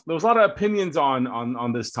there was a lot of opinions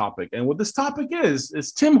on this topic. And what this topic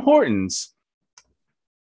is Tim Hortons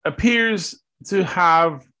appears to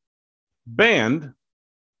have banned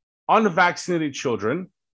unvaccinated children,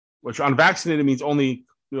 which unvaccinated means only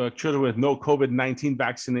children with no COVID-19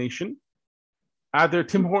 vaccination, at their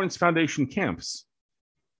Tim Hortons Foundation camps.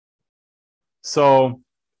 So,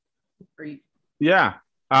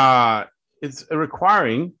 it's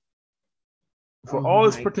requiring for all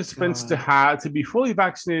its participants to be fully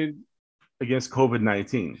vaccinated against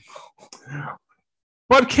COVID-19.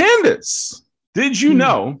 But Candace, did you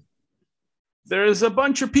know there is a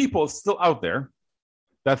bunch of people still out there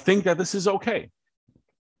that think that this is okay?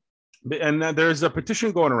 And there's a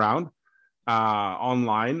petition going around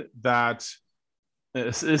online that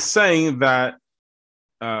is saying that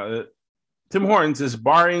Tim Hortons is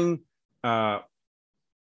barring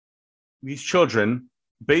these children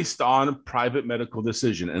based on a private medical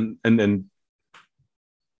decision. And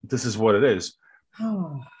this is what it is.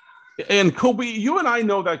 And Kobe, you and I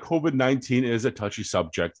know that COVID-19 is a touchy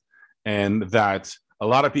subject, and that a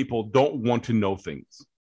lot of people don't want to know things.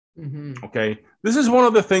 Okay. This is one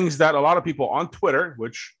of the things that a lot of people on Twitter,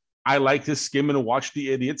 which I like to skim and watch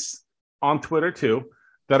the idiots on Twitter too,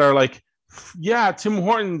 that are like, yeah, Tim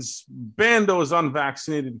Hortons banned those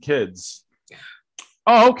unvaccinated kids.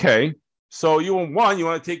 Oh, okay. So you want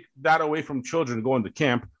to take that away from children going to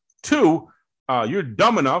camp. 2, you're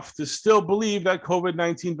dumb enough to still believe that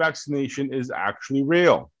COVID-19 vaccination is actually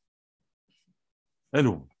real.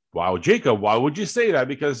 And wow, Jacob, why would you say that?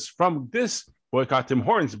 Because from this boycott Tim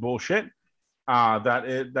Hortons bullshit,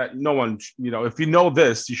 that no one, if you know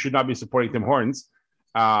this, you should not be supporting Tim Hortons,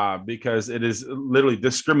 because it is literally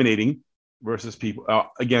discriminating versus people,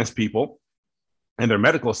 against people and their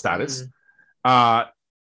medical status.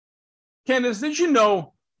 Candace, did you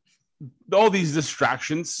know all these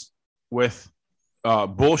distractions with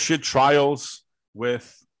bullshit trials,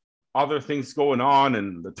 with other things going on,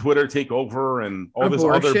 and the Twitter takeover, and all this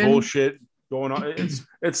other bullshit going on?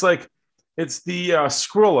 It's like, it's the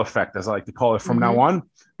squirrel effect, as I like to call it from now on.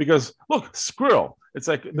 Because look, squirrel. It's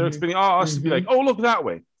like they're expecting us to be like, oh, look that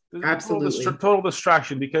way. Absolutely, total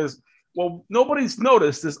distraction. Because nobody's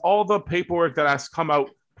noticed is all the paperwork that has come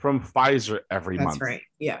out from Pfizer every month. That's right.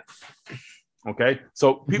 Yeah. Okay.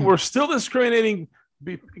 So people are still discriminating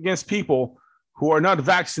against people who are not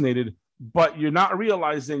vaccinated, but you're not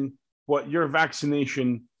realizing what your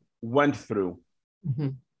vaccination went through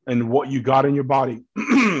and what you got in your body.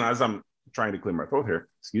 As I'm trying to clear my throat here,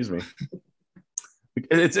 excuse me.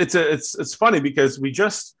 It's funny because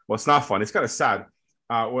it's not funny. It's kind of sad.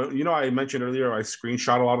 I mentioned earlier I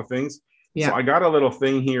screenshot a lot of things. Yeah. So I got a little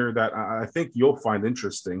thing here that I think you'll find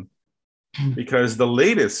interesting, because the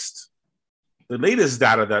latest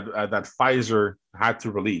data that Pfizer had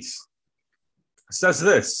to release says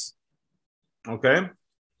this. Okay.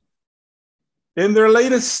 In their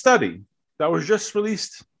latest study that was just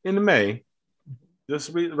released in May,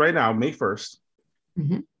 right now, May 1st,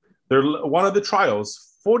 they're one of the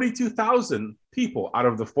trials, 42,000 people out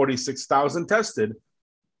of the 46,000 tested,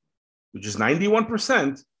 which is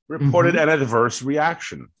 91%, reported an adverse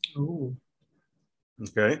reaction. Ooh.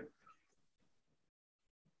 Okay.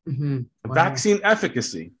 Wow. Vaccine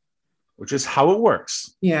efficacy, which is how it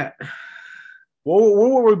works. Yeah. What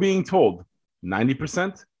were we being told?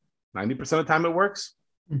 90%? 90% of the time it works?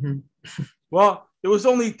 Well, it was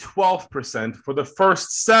only 12% for the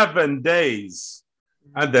first 7 days.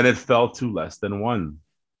 And then it fell to less than 1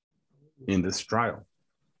 in this trial.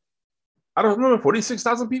 I don't remember,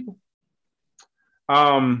 46,000 people.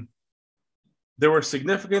 There were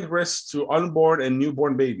significant risks to unborn and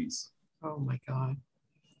newborn babies. Oh my God.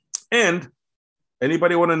 And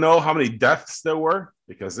anybody want to know how many deaths there were?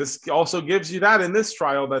 Because this also gives you that in this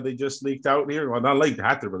trial that they just leaked out here. Well, not leaked, they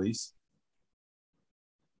had to release.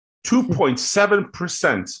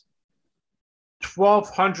 2.7%.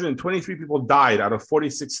 1,223 people died out of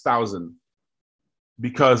 46,000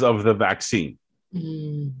 because of the vaccine.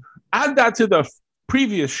 Add that to the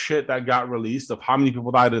previous shit that got released of how many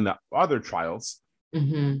people died in the other trials.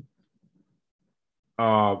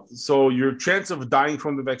 So your chance of dying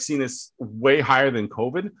from the vaccine is way higher than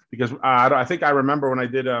COVID, because I think I remember when I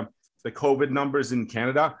did the COVID numbers in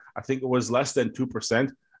Canada, I think it was less than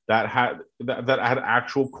 2% that had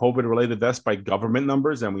actual COVID related deaths by government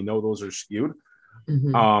numbers, and we know those are skewed.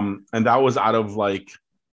 And that was out of like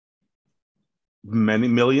many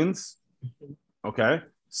millions. Okay,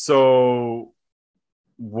 so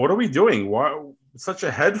what are we doing? Why such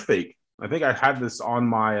a head fake? I think I had this on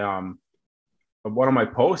my one of my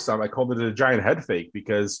posts. I called it a giant head fake,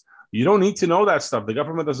 because you don't need to know that stuff. The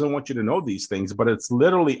government doesn't want you to know these things, but it's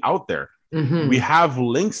literally out there. We have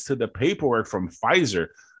links to the paperwork from Pfizer.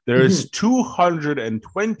 There's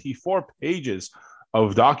 224 pages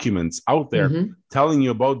of documents out there telling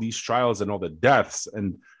you about these trials and all the deaths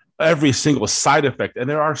and every single side effect. And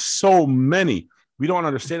there are so many. We don't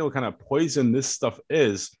understand what kind of poison this stuff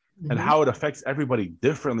is and how it affects everybody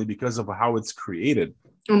differently because of how it's created.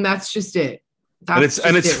 And that's just it. It's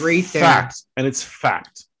right fact. There. And it's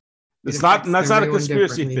fact. That's not a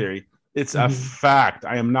conspiracy theory. It's a fact.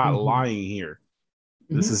 I am not lying here.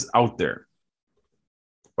 This is out there.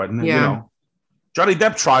 But Johnny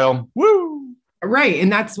Depp trial. Woo! Right.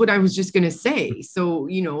 And that's what I was just going to say. So,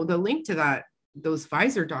 the link to those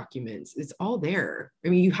Pfizer documents, it's all there. I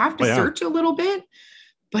mean, you have to search a little bit,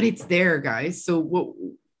 but it's there, guys. So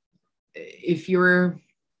if you're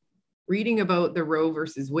reading about the Roe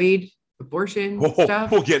versus Wade abortion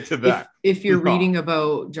stuff, we'll get to that. If you're reading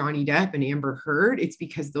about Johnny Depp and Amber Heard, it's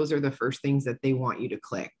because those are the first things that they want you to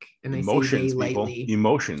click. And emotions, I say lightly.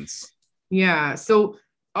 Emotions. Yeah. So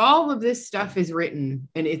all of this stuff is written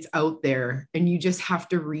and it's out there, and you just have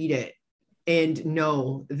to read it and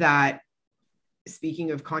know that,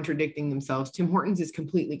 speaking of contradicting themselves, Tim Hortons is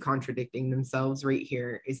completely contradicting themselves right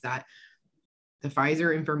here, is that the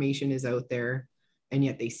Pfizer information is out there, and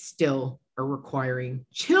yet they still are requiring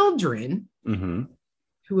children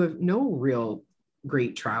who have no real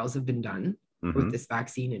great trials have been done with this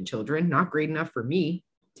vaccine in children. Not great enough for me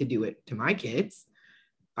to do it to my kids.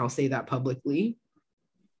 I'll say that publicly.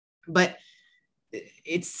 But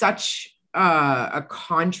it's such a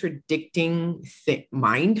contradicting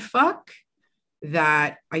mind fuck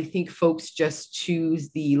that I think folks just choose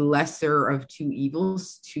the lesser of two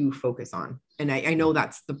evils to focus on. And I know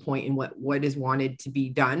that's the point in what is wanted to be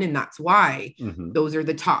done. And that's why those are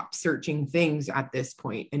the top searching things at this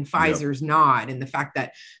point. And Pfizer's not. And the fact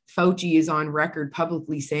that Fauci is on record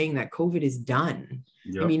publicly saying that COVID is done.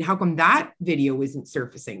 I mean, how come that video isn't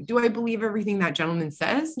surfacing? Do I believe everything that gentleman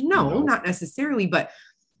says? No, not necessarily. But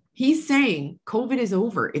he's saying COVID is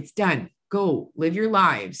over. It's done. Go live your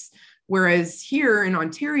lives. Whereas here in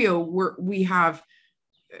Ontario, we have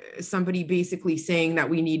somebody basically saying that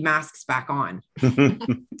we need masks back on.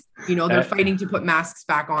 They're fighting to put masks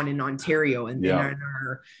back on in Ontario. And then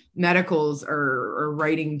our medicals are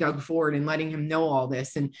writing Doug Ford and letting him know all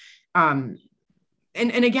this. And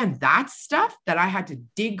again, that's stuff that I had to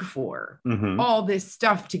dig for, all this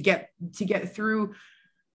stuff to get through.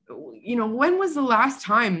 When was the last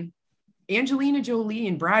time Angelina Jolie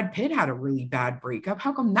and Brad Pitt had a really bad breakup?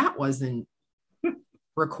 How come that wasn't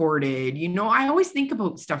recorded? I always think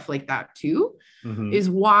about stuff like that too, is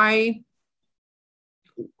why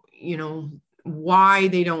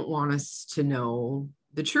they don't want us to know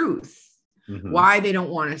the truth, why they don't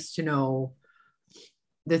want us to know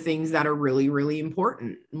the things that are really, really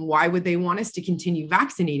important. Why would they want us to continue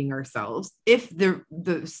vaccinating ourselves if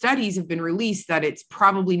the studies have been released that it's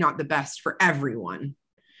probably not the best for everyone?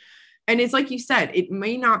 And it's like you said, it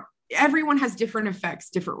may not, everyone has different effects,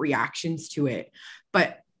 different reactions to it.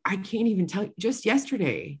 But I can't even tell you, just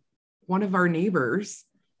yesterday, one of our neighbors,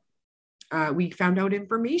 we found out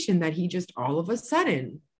information that he just all of a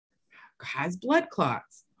sudden has blood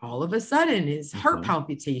clots. All of a sudden his heart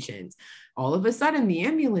palpitations. All of a sudden the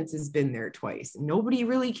ambulance has been there twice. Nobody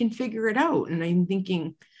really can figure it out. And I'm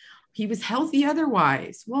thinking he was healthy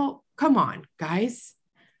otherwise. Well, come on, guys.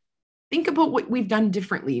 Think about what we've done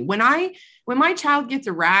differently. When my child gets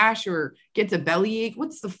a rash or gets a bellyache,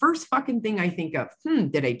 what's the first fucking thing I think of?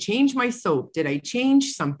 Did I change my soap? Did I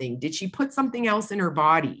change something? Did she put something else in her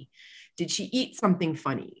body? Did she eat something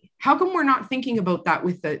funny? How come we're not thinking about that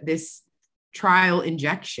with this trial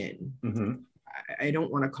injection? I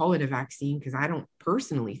don't want to call it a vaccine because I don't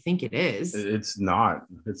personally think it is. It's not.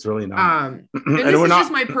 It's really not. And this is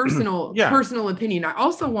just my personal opinion. I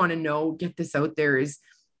also want to know, get this out there, is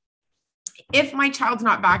if my child's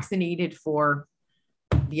not vaccinated for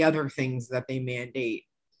the other things that they mandate,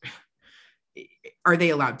 are they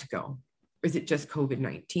allowed to go? Is it just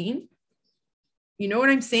COVID-19? You know what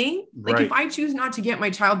I'm saying? Like, if I choose not to get my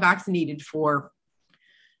child vaccinated for,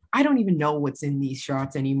 I don't even know what's in these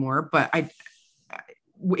shots anymore, but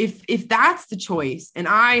if that's the choice, and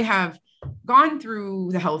I have gone through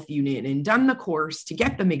the health unit and done the course to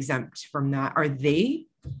get them exempt from that, are they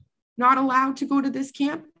not allowed to go to this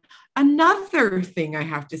camp? Another thing I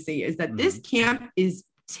have to say is that this camp is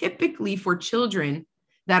typically for children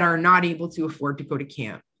that are not able to afford to go to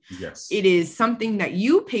camp. Yes. It is something that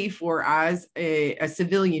you pay for as a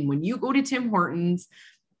civilian. When you go to Tim Hortons,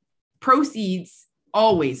 proceeds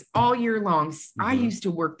always, all year long. I used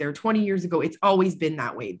to work there 20 years ago. It's always been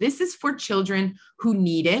that way. This is for children who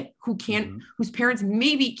need it, who can't, whose parents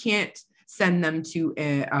maybe can't send them to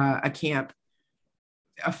a camp,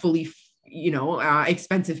 a fully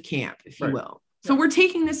expensive camp, if you will. So we're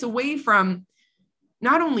taking this away from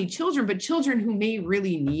not only children, but children who may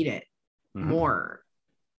really need it more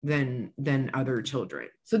than other children.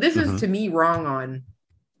 So this is, to me, wrong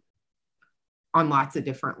on lots of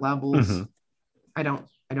different levels. I don't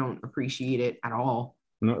appreciate it at all.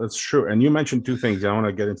 No, that's true. And you mentioned two things. I want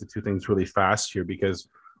to get into two things really fast here, because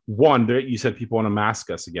one, you said people want to mask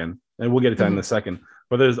us again, and we'll get to that in a second.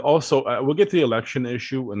 But there's also, we'll get to the election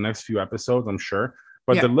issue in the next few episodes, I'm sure.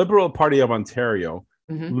 But the Liberal Party of Ontario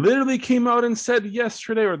literally came out and said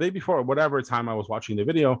yesterday or the day before, or whatever time I was watching the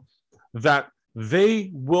video, that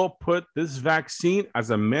they will put this vaccine as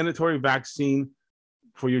a mandatory vaccine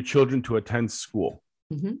for your children to attend school.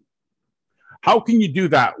 How can you do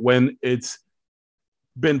that when it's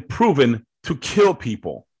been proven to kill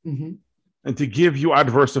people and to give you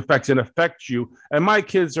adverse effects and affect you? And my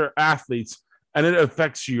kids are athletes, and it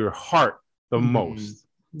affects your heart the most.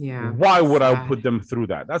 Why would I put them through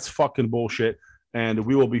that? That's fucking bullshit. And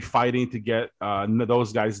we will be fighting to get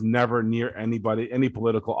those guys never near anybody, any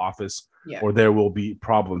political office, or there will be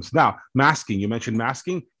problems. Now, masking. You mentioned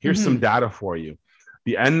masking. Here's some data for you.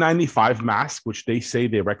 The N95 mask, which they say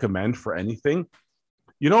they recommend for anything,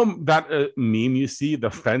 You know that meme you see,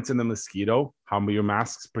 the fence and the mosquito, how your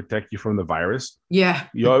masks protect you from the virus? Yeah.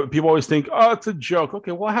 People always think, oh, it's a joke.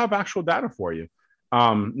 Okay, well, I have actual data for you.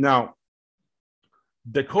 Now,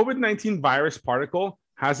 the COVID-19 virus particle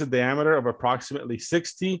has a diameter of approximately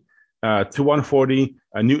 60 to 140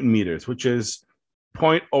 Newton meters, which is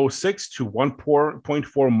 0.06 to 1.4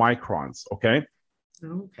 microns, okay?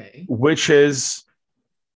 Okay. Which is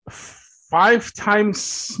 5 times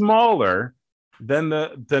smaller than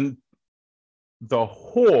the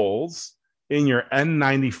holes in your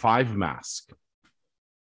N95 mask.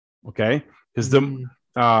 Okay, because the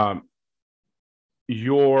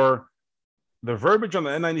verbiage on the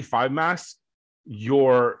N95 mask,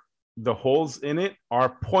 the holes in it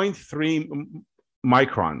are 0.3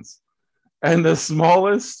 microns, and the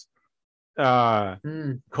smallest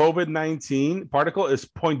COVID-19 particle is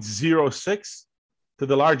 0.06 to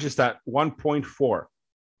the largest at 1.4.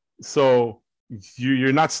 So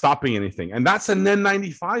you're not stopping anything. And that's an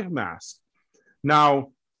N95 mask.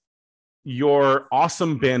 Now, your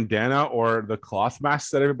awesome bandana or the cloth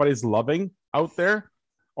masks that everybody's loving out there,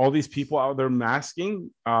 all these people out there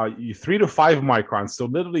masking, 3 to 5 microns. So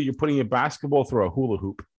literally you're putting a basketball through a hula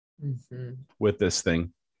hoop with this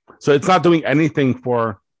thing. So it's not doing anything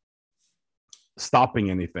for stopping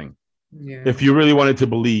anything. Yeah. If you really wanted to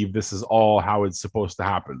believe this is all how it's supposed to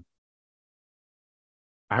happen.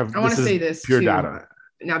 I want to say this pure too, data.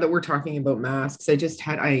 Now that we're talking about masks, I just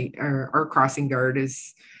had our crossing guard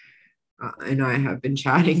is and I have been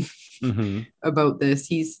chatting about this.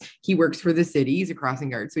 He works for the city. He's a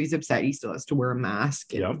crossing guard, so he's upset. He still has to wear a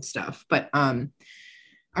mask and stuff. But I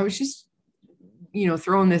was just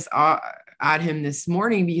throwing this at him this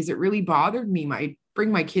morning because it really bothered me. I bring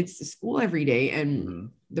my kids to school every day,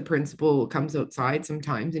 and the principal comes outside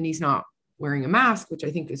sometimes, and he's not wearing a mask, which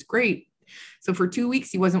I think is great. So for 2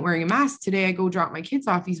 weeks, he wasn't wearing a mask. Today, I go drop my kids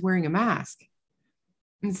off. He's wearing a mask.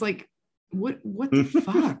 And it's like, what the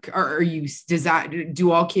fuck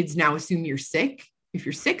do all kids now assume you're sick? If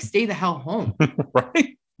you're sick, stay the hell home.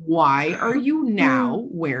 Right. Why are you now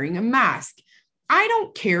wearing a mask? I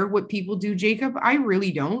don't care what people do, Jacob. I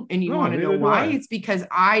really don't. And you want to know why? It's because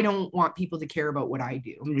I don't want people to care about what I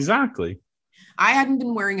do. Exactly. I hadn't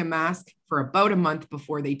been wearing a mask for about a month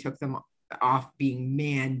before they took them off being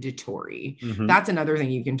mandatory. That's another thing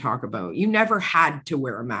you can talk about. You never had to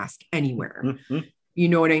wear a mask anywhere. You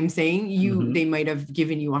know what I'm saying? They might have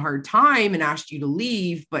given you a hard time and asked you to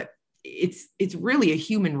leave, but it's really a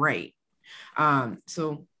human right.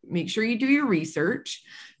 So make sure you do your research.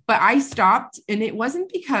 But I stopped, and it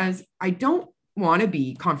wasn't because I don't want to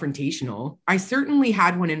be confrontational. I certainly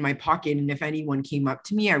had one in my pocket, and if anyone came up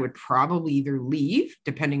to me, I would probably either leave,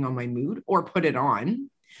 depending on my mood, or put it on.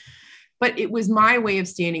 But it was my way of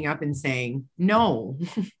standing up and saying, no,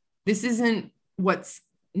 this isn't what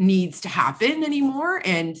needs to happen anymore.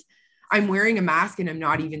 And I'm wearing a mask, and I'm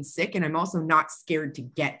not even sick. And I'm also not scared to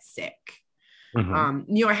get sick.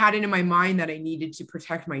 I had it in my mind that I needed to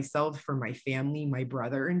protect myself for my family, my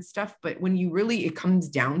brother and stuff. But when it comes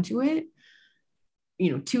down to it,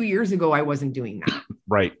 2 years ago, I wasn't doing that.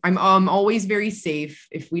 Right. I'm always very safe.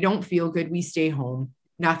 If we don't feel good, we stay home.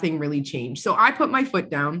 Nothing really changed. So I put my foot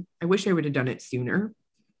down. I wish I would have done it sooner.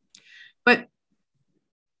 But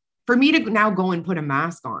for me to now go and put a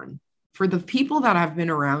mask on, for the people that have been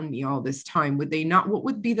around me all this time, what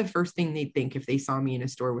would be the first thing they'd think if they saw me in a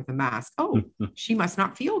store with a mask? Oh, she must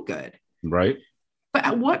not feel good. Right.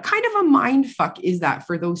 But what kind of a mind fuck is that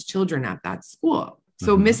for those children at that school?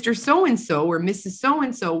 So Mr. So-and-so or Mrs.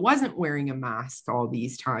 So-and-so wasn't wearing a mask all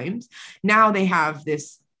these times. Now they have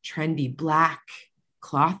this trendy black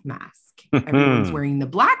cloth mask. Everyone's wearing the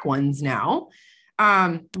black ones now,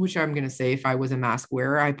 which I'm going to say if I was a mask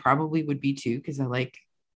wearer, I probably would be too, because I like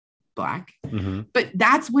black. But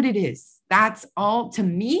that's what it is. That's all. To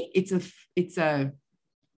me, it's a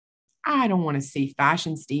I don't want to say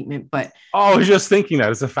fashion statement, but I was just thinking that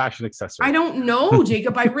it's a fashion accessory. I don't know,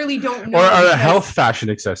 Jacob. I really don't know. Or a health fashion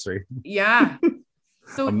accessory. Yeah.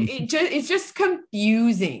 So it's just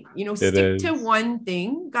confusing. Stick to one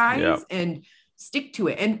thing, guys, and stick to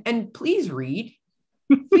it. And please read.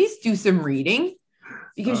 Please do some reading,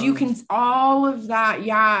 because you can all of that.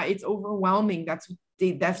 Yeah, it's overwhelming. That's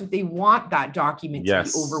what they want, that document to be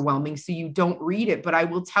overwhelming, so you don't read it. But I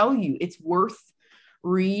will tell you, it's worth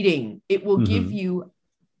reading. It will give you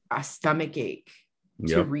a stomach ache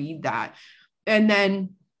to read that. And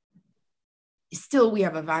then still, we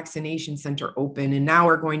have a vaccination center open, and now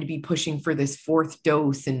we're going to be pushing for this 4th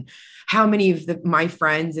dose. And how many of my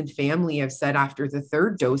friends and family have said after the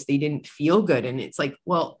 3rd dose, they didn't feel good. And it's like,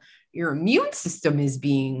 well, your immune system is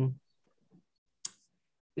being,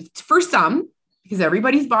 for some, because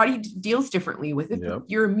everybody's body deals differently with it. Yep.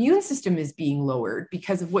 Your immune system is being lowered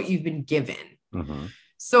because of what you've been given. Mm-hmm.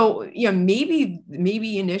 So yeah, maybe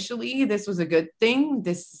initially this was a good thing.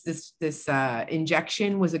 This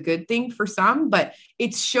injection was a good thing for some, but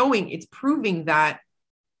it's proving that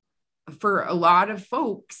for a lot of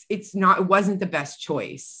folks, it wasn't the best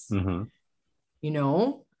choice. Mm-hmm. You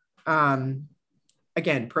know,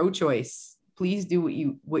 again, pro-choice. Please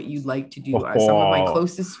do what you'd like to do. Some of my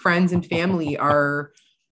closest friends and family are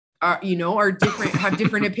different, have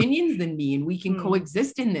different opinions than me, and we can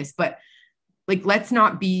coexist in this. But like, let's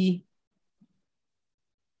not be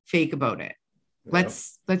fake about it. Yep.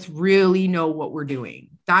 Let's really know what we're doing.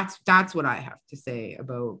 That's what I have to say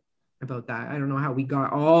about that. I don't know how we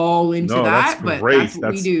got all into that, but that's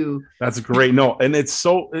what we do. That's great. No, and it's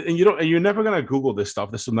so, and you're never gonna Google this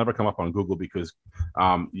stuff. This will never come up on Google because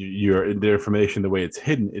the information, the way it's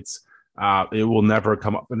hidden, it will never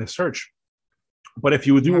come up in a search. But if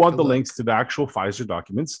you do want the links to the actual Pfizer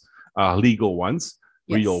documents, legal ones,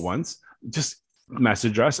 real ones, just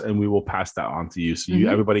message us and we will pass that on to you, so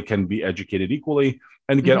everybody can be educated equally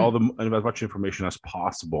and get as much information as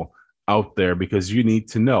possible out there, because you need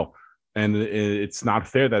to know. And it's not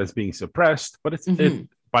fair that it's being suppressed, but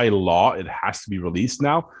by law, it has to be released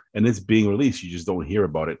now, and it's being released. You just don't hear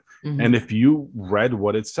about it. Mm-hmm. And if you read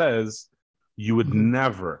what it says, you would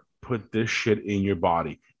never put this shit in your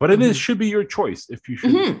body. But it should be your choice if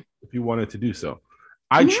you wanted to do so.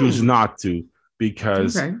 I choose not to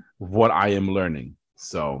because of what I am learning.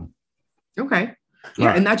 So, okay. Yeah,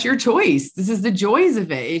 right. And that's your choice. This is the joys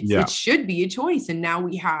of it. It should be a choice. And now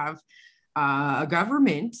we have a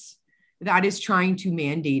government that is trying to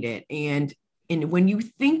mandate it. And when you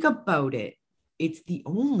think about it, it's the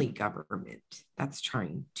only government that's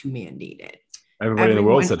trying to mandate it. Everyone in the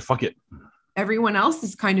world said, fuck it. Everyone else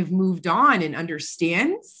has kind of moved on and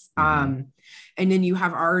understands. And then you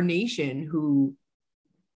have our nation who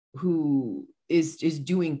is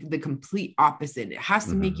doing the complete opposite. It has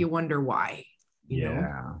to make you wonder why. You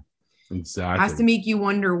know? Exactly. It has to make you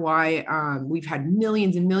wonder why we've had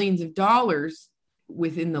millions and millions of dollars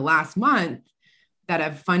within the last month that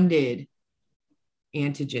have funded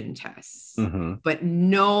antigen tests, but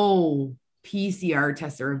no PCR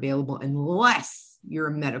tests are available unless you're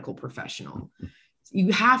a medical professional.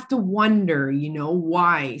 You have to wonder,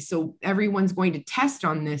 why. So everyone's going to test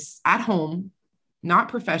on this at home, not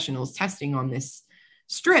professionals testing on this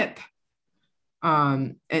strip.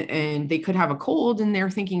 And they could have a cold and they're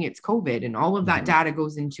thinking it's COVID, and all of that data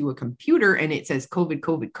goes into a computer and it says COVID,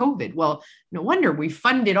 COVID, COVID. Well, no wonder we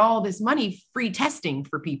funded all this money, free testing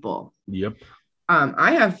for people. Yep.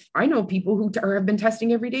 I know people who have been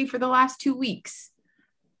testing every day for the last 2 weeks,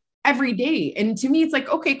 every day. And to me, it's like,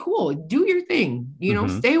 okay, cool. Do your thing,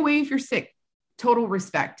 stay away if you're sick, total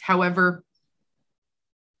respect. However,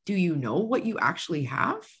 do you know what you actually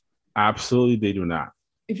have? Absolutely. They do not.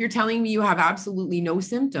 If you're telling me you have absolutely no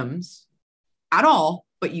symptoms at all,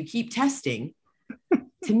 but you keep testing,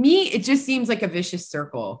 to me, it just seems like a vicious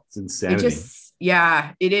circle. It's insanity.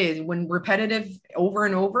 It is. When repetitive over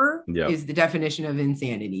and over is the definition of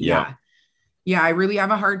insanity. Yeah. I really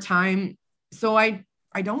have a hard time. So I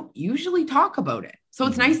don't usually talk about it. So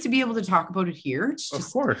it's nice to be able to talk about it here. It's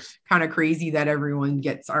just kind of crazy that everyone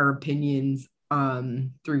gets our opinions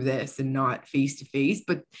through this and not face to face,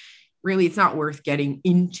 but really, it's not worth getting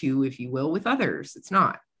into, if you will, with others. It's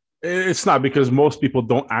not. It's not, because most people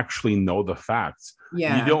don't actually know the facts.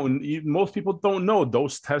 Yeah. Most people don't know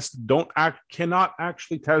those tests cannot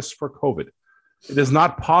actually test for COVID. It is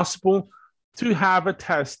not possible to have a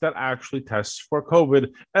test that actually tests for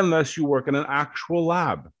COVID unless you work in an actual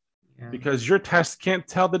lab, because your test can't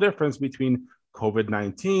tell the difference between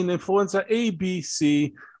COVID-19, influenza A, B,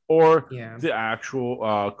 C, or the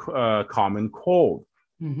actual common cold.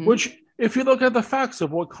 Which, if you look at the facts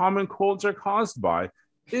of what common colds are caused by,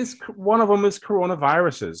 one of them is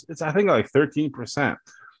coronaviruses. It's, I think, like 13%.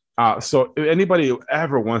 So if anybody who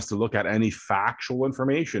ever wants to look at any factual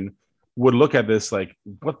information would look at this like,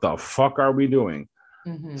 what the fuck are we doing?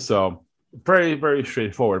 So very, very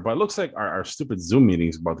straightforward. But it looks like our stupid Zoom meeting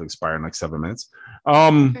is about to expire in like 7 minutes.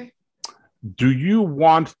 Do you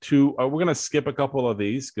want to? We're going to skip a couple of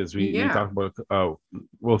these because we talk about.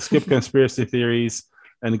 We'll skip conspiracy theories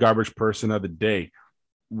and garbage person of the day.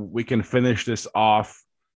 We can finish this off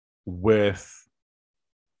with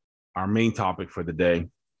our main topic for the day,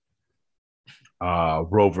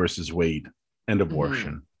 Roe versus Wade and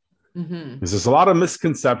abortion. Because there's a lot of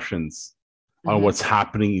misconceptions on what's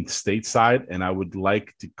happening stateside, and I would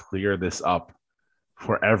like to clear this up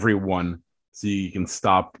for everyone so you can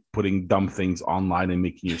stop putting dumb things online and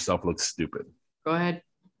making yourself look stupid. Go ahead.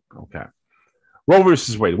 Okay. Roe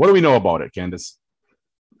versus Wade. What do we know about it, Candace?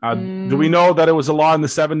 Do we know that it was a law in the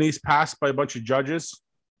 70s passed by a bunch of judges?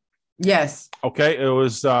 Yes. Okay. It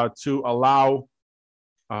was to allow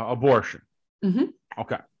abortion. Mm-hmm.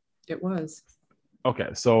 Okay. It was. Okay.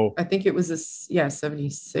 So I think it was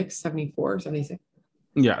 76, 74, 76.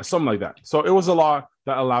 Yeah, something like that. So it was a law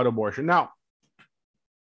that allowed abortion. Now,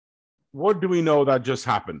 what do we know that just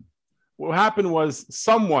happened? What happened was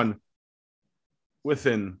someone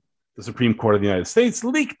within the Supreme Court of the United States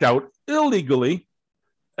leaked out illegally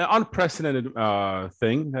an unprecedented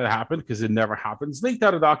thing that happened, because it never happens. Leaked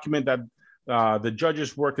out a document that the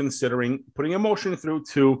judges were considering putting a motion through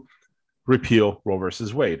to repeal Roe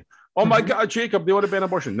versus Wade. Oh my God, Jacob, they would have banned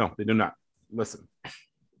abortion. No, they do not. Listen.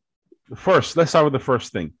 First, let's start with the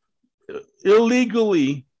first thing.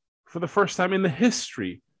 Illegally, for the first time in the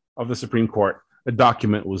history of the Supreme Court, a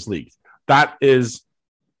document was leaked. That is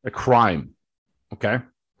a crime. Okay?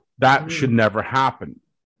 That should never happen.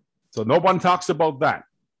 So no one talks about that.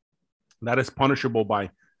 That is punishable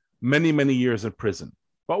by many, many years in prison.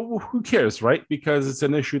 But who cares, right? Because it's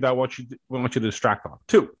an issue that we want you to distract on.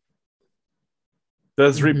 2,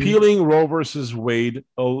 does repealing Roe versus Wade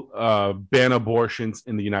ban abortions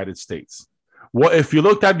in the United States? Well, if you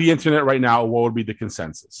looked at the internet right now, what would be the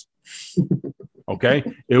consensus? Okay.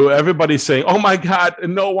 Everybody's saying, oh my God,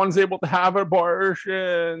 no one's able to have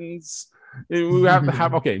abortions. We have to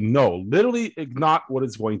have, okay. No, literally not what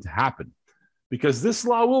is going to happen, because this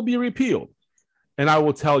law will be repealed. And I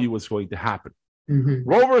will tell you what's going to happen.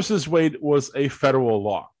 Roe versus Wade was a federal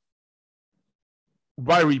law.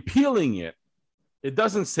 By repealing it, it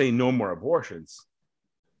doesn't say no more abortions.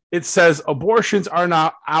 It says abortions are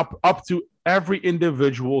now up to every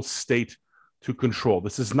individual state to control.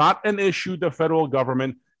 This is not an issue the federal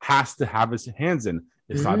government has to have its hands in.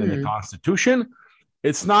 It's not in the Constitution.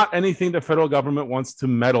 It's not anything the federal government wants to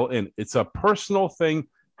meddle in. It's a personal thing,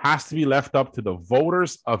 has to be left up to the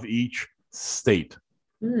voters of each state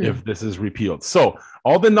if this is repealed. So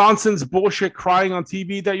all the nonsense bullshit crying on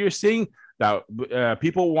TV that you're seeing, that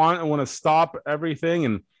people want to stop everything,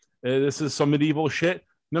 and this is some medieval shit.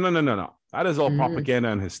 No. That is all propaganda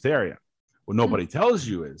and hysteria. What nobody tells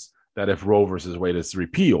you is that if Roe versus Wade is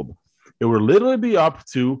repealed, it will literally be up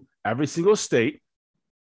to every single state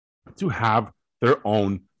to have their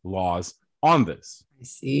own laws on this. I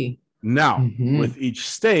see. Now, with each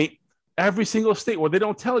state, every single state, what they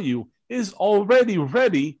don't tell you is already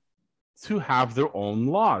ready to have their own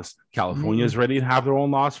laws. California is ready to have their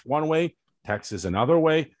own laws one way, Texas another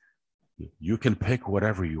way. You can pick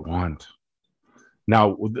whatever you want.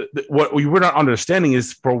 Now, what we were not understanding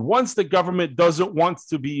is, for once, the government doesn't want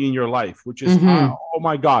to be in your life, which is, oh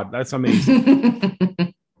my God, that's amazing.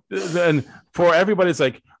 And for everybody, it's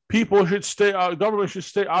like, people should stay out, government should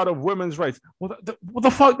stay out of women's rights. Well, what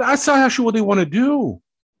the fuck? That's not actually what they want to do.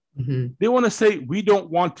 They want to say, we don't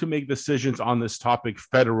want to make decisions on this topic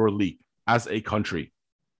federally as a country.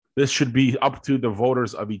 This should be up to the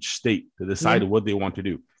voters of each state to decide what they want to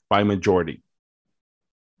do by majority.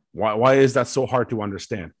 Why is that so hard to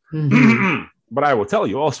understand? But I will tell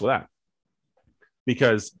you also that,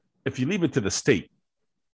 because if you leave it to the state,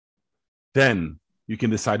 then you can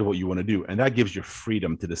decide what you want to do. And that gives you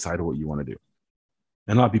freedom to decide what you want to do.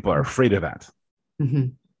 And a lot of people are afraid of that.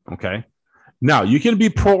 Okay. Now, you can be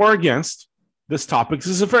pro or against this topic. This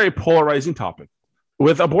is a very polarizing topic.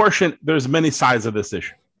 With abortion, there's many sides of this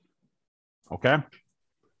issue. Okay.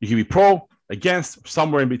 You can be pro, against,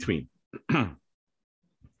 somewhere in between.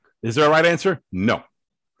 Is there a right answer? No.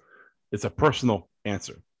 It's a personal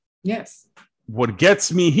answer. Yes. What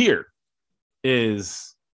gets me here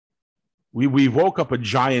is we woke up a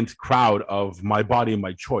giant crowd of my body,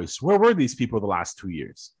 my choice. Where were these people the last 2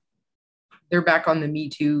 years? They're back on the Me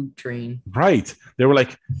Too train. Right. They were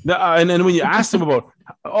like, and then when you ask them about,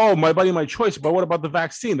 oh, my body, my choice, but what about the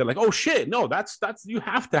vaccine? They're like, oh shit, no, that's you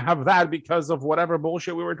have to have that because of whatever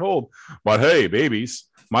bullshit we were told. But hey, babies,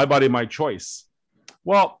 my body, my choice.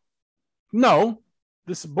 Well, no,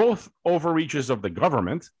 this is both overreaches of the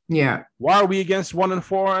government. Yeah. Why are we against one and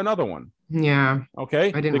for another one? Yeah.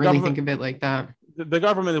 Okay. I didn't really think of it like that. The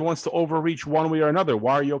government wants to overreach one way or another.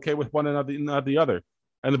 Why are you okay with one and not the other?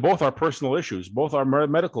 And both are personal issues. Both are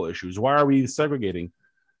medical issues. Why are we segregating?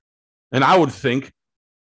 And I would think,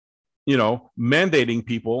 mandating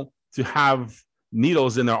people to have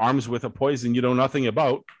needles in their arms with a poison you know nothing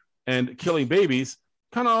about and killing babies,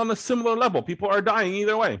 kind of on a similar level. People are dying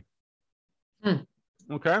either way.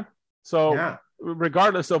 Okay. So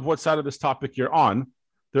regardless of what side of this topic you're on,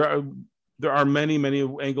 there are many, many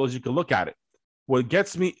angles you can look at it. What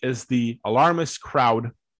gets me is the alarmist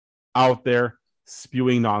crowd out there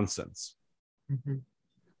spewing nonsense.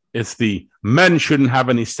 It's the men shouldn't have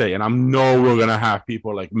any say. And I know we're going to have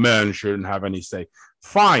people like men shouldn't have any say.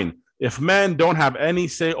 Fine. If men don't have any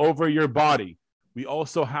say over your body, we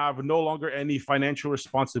also have no longer any financial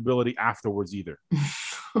responsibility afterwards either.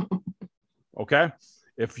 Okay?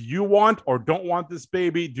 If you want or don't want this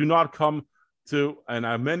baby, do not come to,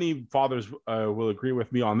 and many fathers will agree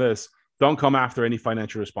with me on this, don't come after any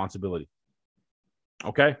financial responsibility.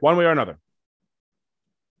 Okay? One way or another.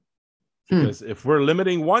 Because if we're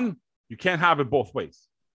limiting one, you can't have it both ways.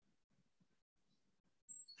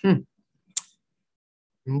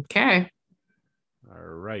 Okay. All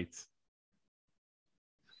right.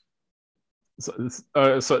 So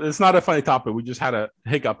it's not a funny topic. We just had a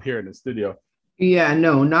hiccup here in the studio. Yeah,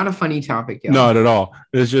 no, not a funny topic. Yo. Not at all.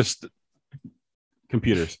 It's just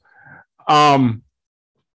computers. So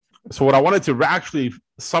what I wanted to actually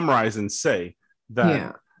summarize and say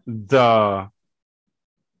that the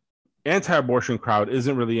anti-abortion crowd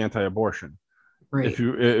isn't really anti-abortion. Right.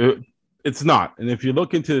 It's not. And if you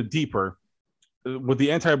look into it deeper, with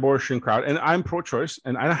the anti-abortion crowd, and I'm pro-choice,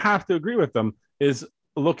 and I have to agree with them, is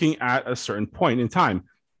looking at a certain point in time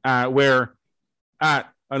where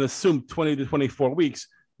at an assumed 20 to 24 weeks,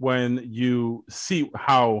 when you see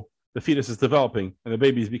how the fetus is developing and the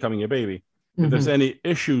baby is becoming a baby, if there's any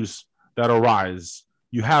issues that arise,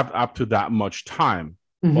 you have up to that much time.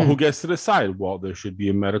 Well, who gets to decide? Well, there should be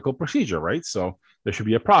a medical procedure, right? So there should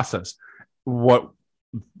be a process. What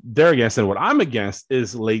they're against and what I'm against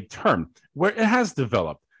is late term, where it has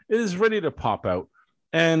developed, it is ready to pop out,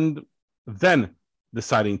 and then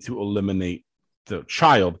deciding to eliminate the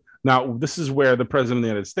child. Now, this is where the president of the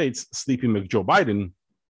United States, Sleepy McJoe Biden,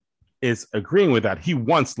 is agreeing with that. He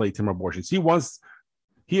wants late term abortions. He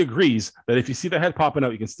agrees that if you see the head popping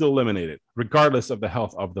out, you can still eliminate it, regardless of the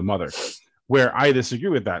health of the mother. Where I disagree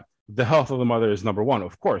with that. The health of the mother is number one,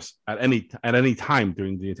 of course, at any time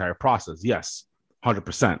during the entire process. Yes,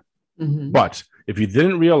 100%. But if you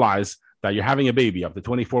didn't realize that you're having a baby up to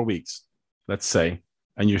 24 weeks, let's say,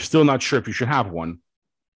 and you're still not sure if you should have one,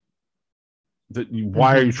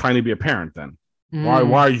 why are you trying to be a parent then?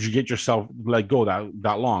 Why did you get yourself let go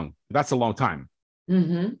that long? That's a long time.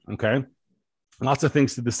 Okay? Lots of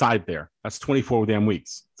things to decide there. That's 24 damn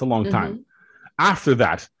weeks. It's a long time. After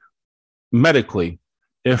that, medically,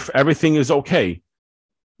 if everything is okay,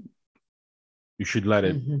 you should let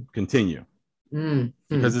it continue.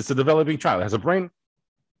 Because it's a developing child. It has a brain,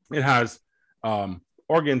 it has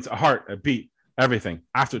organs, a heart, a beat, everything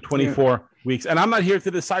after 24 weeks. And I'm not here to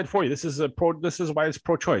decide for you. This is why it's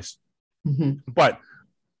pro-choice. But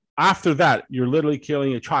after that, you're literally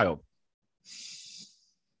killing a child,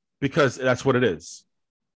 because that's what it is.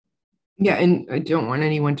 Yeah, and I don't want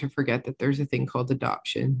anyone to forget that there's a thing called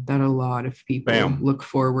adoption that a lot of people look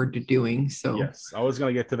forward to doing. So yes, I was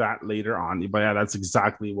going to get to that later on, but yeah, that's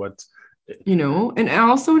exactly what. And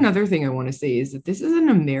also another thing I want to say is that this is an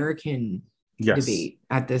American debate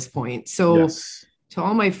at this point. So to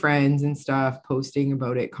all my friends and stuff posting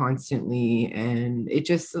about it constantly, and it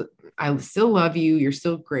just, I still love you, you're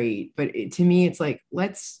still great, but to me it's like,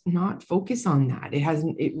 let's not focus on that.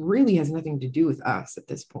 It really has nothing to do with us at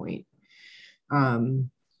this point.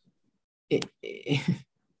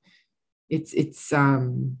 It's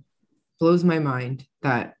blows my mind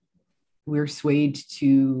that we're swayed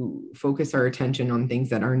to focus our attention on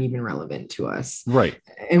things that aren't even relevant to us. Right.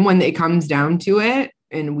 And when it comes down to it,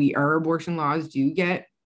 and our abortion laws do get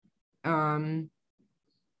brought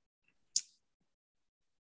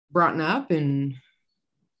up and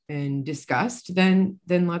discussed, then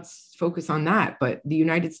let's focus on that. But the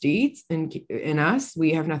United States and us,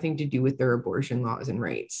 we have nothing to do with their abortion laws and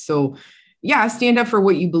rights. So yeah, stand up for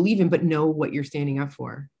what you believe in, but know what you're standing up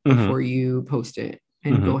for before you post it,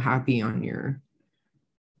 and go happy on your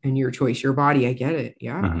choice, your body. I get it.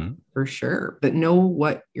 Yeah, for sure. But know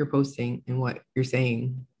what you're posting and what you're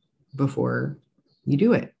saying before you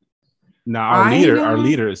do it. Now, our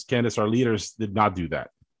leaders, Candace, our leaders did not do that.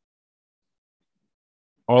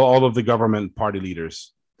 All of the government party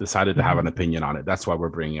leaders decided to have an opinion on it. That's why we're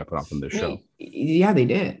bringing it up on this show. Yeah, they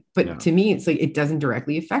did. But to me, it's like, it doesn't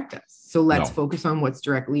directly affect us. So let's focus on what's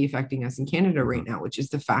directly affecting us in Canada right now, which is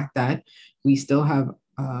the fact that we still have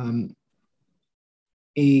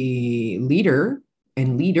a leader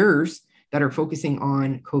and leaders that are focusing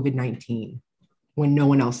on COVID-19 when no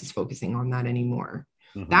one else is focusing on that anymore.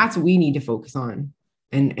 That's what we need to focus on,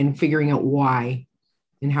 and figuring out why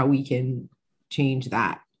and how we can change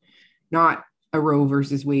that. Not a Roe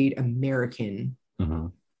versus Wade American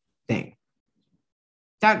thing.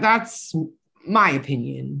 That's my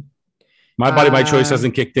opinion. My body, my choice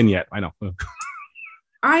hasn't kicked in yet. I know.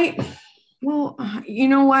 Well, you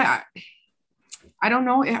know what? I don't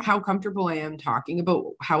know how comfortable I am talking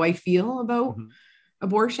about how I feel about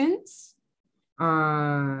abortions.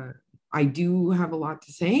 I do have a lot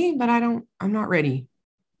to say, but I'm not ready.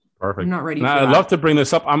 Perfect. I'm not ready. Now, I'd love to bring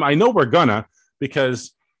this up. I know we're gonna,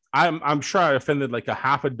 because I'm sure I offended like a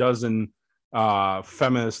half a dozen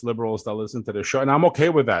feminist liberals that listen to the show, and I'm okay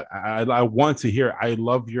with that. I want to hear. I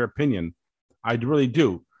love your opinion. I really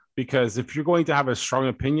do, because if you're going to have a strong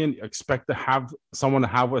opinion, expect to have someone to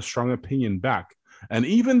have a strong opinion back. And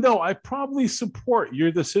even though I probably support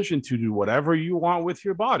your decision to do whatever you want with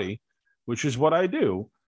your body, which is what I do,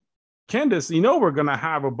 Candace, we're going to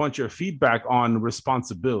have a bunch of feedback on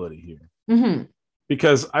responsibility here.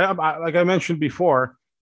 Because I like I mentioned before,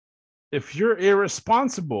 if you're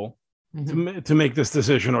irresponsible to make this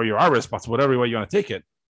decision, or you are responsible, whatever way you want to take it,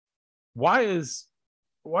 why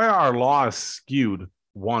are our laws skewed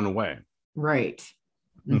one way? Right.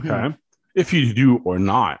 Okay. If you do or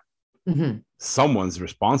not, someone's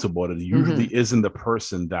responsible. It usually isn't the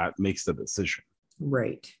person that makes the decision.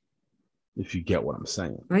 Right. If you get what I'm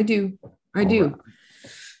saying. I do. Right.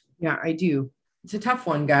 Yeah, I do. It's a tough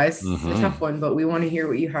one, guys. It's a tough one, but we want to hear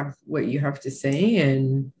what you have to say,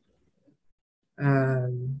 and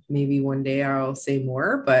maybe one day I'll say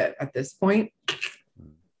more, but at this point,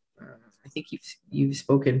 I think you've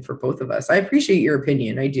spoken for both of us. I appreciate your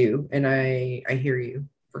opinion. I do, and I hear you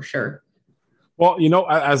for sure. Well,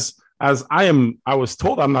 as I was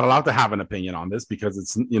told I'm not allowed to have an opinion on this, because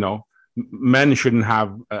it's men shouldn't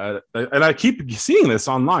have, and I keep seeing this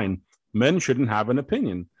online. Men shouldn't have an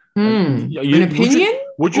opinion. An opinion?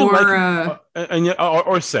 Would you like,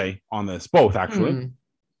 or say on this? Both, actually.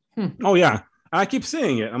 Oh yeah, I keep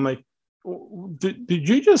seeing it. I'm like, did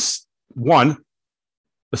you just, one,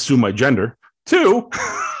 assume my gender? Two,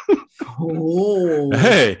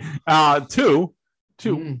 hey, two,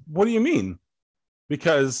 what do you mean?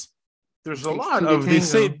 Because there's a lot of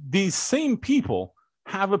these same people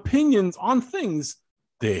have opinions on things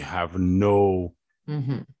they have no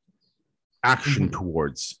action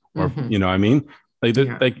towards, or you know what I mean? Like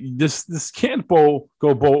this can't go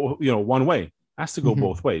both, one way. It has to go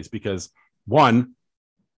both ways, because one,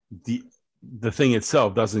 the thing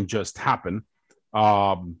itself doesn't just happen.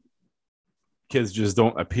 Kids just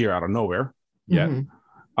don't appear out of nowhere yet,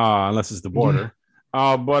 unless it's the border.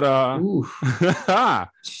 But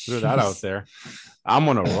threw that out there. I'm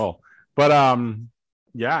on a roll. But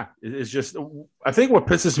yeah, it's just, I think what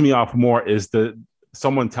pisses me off more is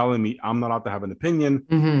someone telling me I'm not allowed to have an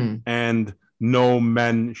opinion, and no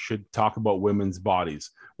men should talk about women's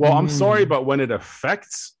bodies. Well, I'm sorry, but when it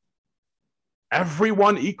affects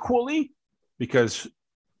everyone equally, because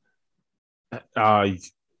okay, I'm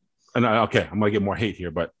gonna get more hate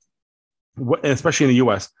here, but especially in the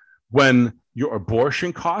US, when your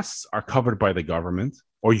abortion costs are covered by the government,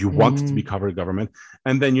 or you want it to be covered by the government,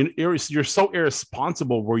 and then you're so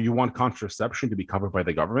irresponsible where you want contraception to be covered by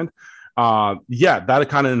the government. That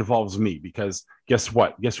kind of involves me, because guess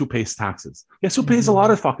what? Guess who pays taxes? Guess who pays a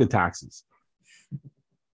lot of fucking taxes?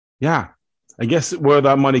 Yeah, I guess where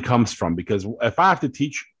that money comes from, because if I have to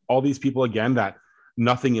teach all these people again that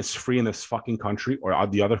nothing is free in this fucking country or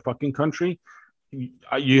the other fucking country,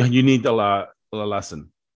 you need a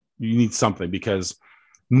lesson. You need something, because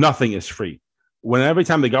nothing is free. Every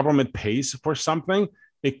time the government pays for something,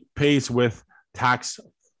 it pays with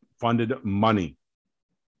tax-funded money,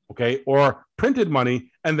 okay, or printed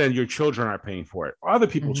money, and then your children are paying for it, or other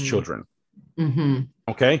people's children.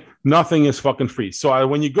 Okay, nothing is fucking free. So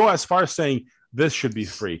when you go as far as saying this should be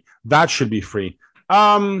free, that should be free,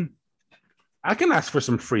 I can ask for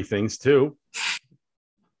some free things too.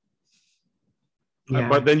 Yeah.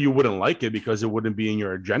 But then you wouldn't like it, because it wouldn't be in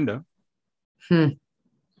your agenda.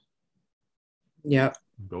 Yeah,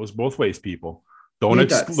 goes both ways, people. Don't be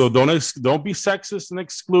sexist and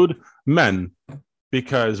exclude men,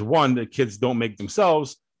 because one, the kids don't make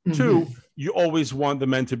themselves. Two, you always want the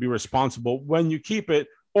men to be responsible when you keep it,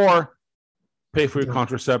 or pay for your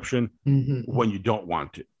contraception when you don't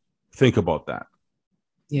want to. Think about that.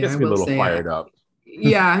 Yeah, gets me a little fired up.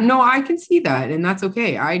 Yeah, no, I can see that, and that's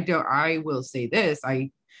okay. I will say this. I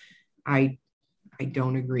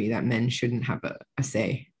don't agree that men shouldn't have a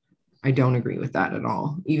say. I don't agree with that at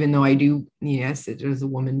all. Even though I do, yes, it is a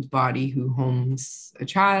woman's body who homes a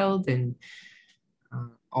child and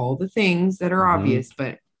all the things that are obvious,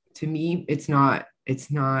 but to me, it's not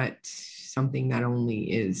something that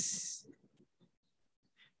only is.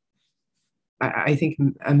 I think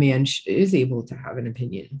a man is able to have an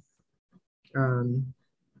opinion. I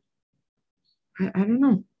don't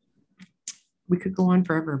know. We could go on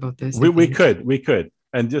forever about this. We could.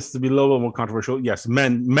 And just to be a little bit more controversial, yes,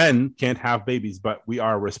 men can't have babies, but we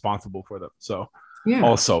are responsible for them. So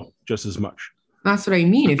also just as much. That's what I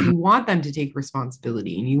mean. If you want them to take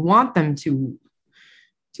responsibility and you want them to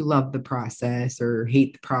love the process or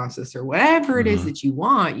hate the process or whatever it is that you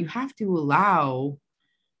want, you have to allow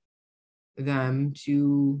them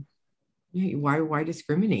to. Why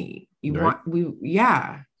discriminate? I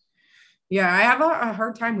have a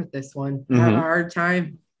hard time with this one. I have a hard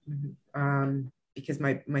time because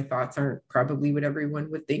my thoughts aren't probably what everyone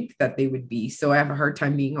would think that they would be. So I have a hard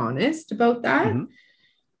time being honest about that.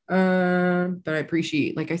 But I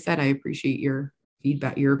appreciate, like I said, I appreciate your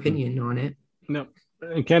feedback, your opinion on it. No,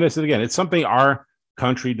 and Candace, again, it's something our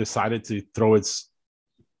country decided to throw its,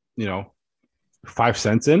 5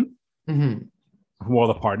 cents in from all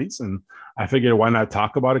the parties, and I figured why not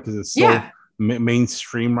talk about it because it's so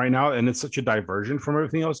mainstream right now, and it's such a diversion from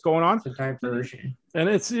everything else going on. It's a diversion, and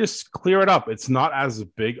it's just clear it up. It's not as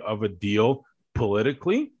big of a deal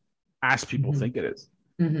politically as people think it is.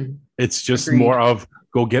 It's just more of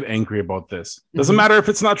go get angry about this. Doesn't matter if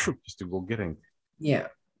it's not true, just to go get angry. Yeah,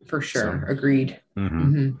 for sure. Agreed.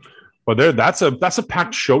 But that's a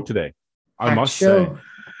packed show today. I must say.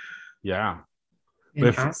 Yeah.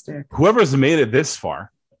 Fantastic. Whoever's made it this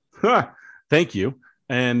far, thank you.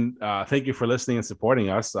 And thank you for listening and supporting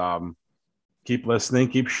us. Keep listening,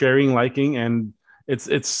 keep sharing, liking, and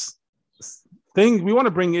it's thing. We want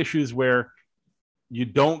to bring issues where you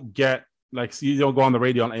don't get, like, you don't go on the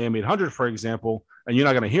radio on AM 800, for example, and you're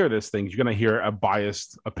not going to hear this thing. You're going to hear a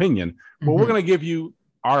biased opinion. But we're going to give you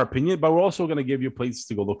our opinion, but we're also going to give you places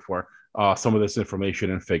to go look for some of this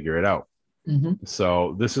information and figure it out.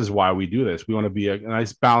 So this is why we do this. We want to be a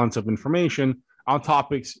nice balance of information on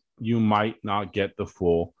topics you might not get the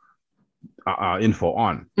full info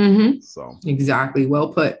on. So exactly.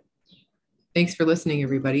 Well put. Thanks for listening,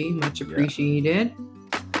 everybody. Much appreciated.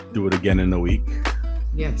 Do it again in a week.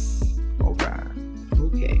 Yes.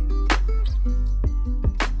 Okay.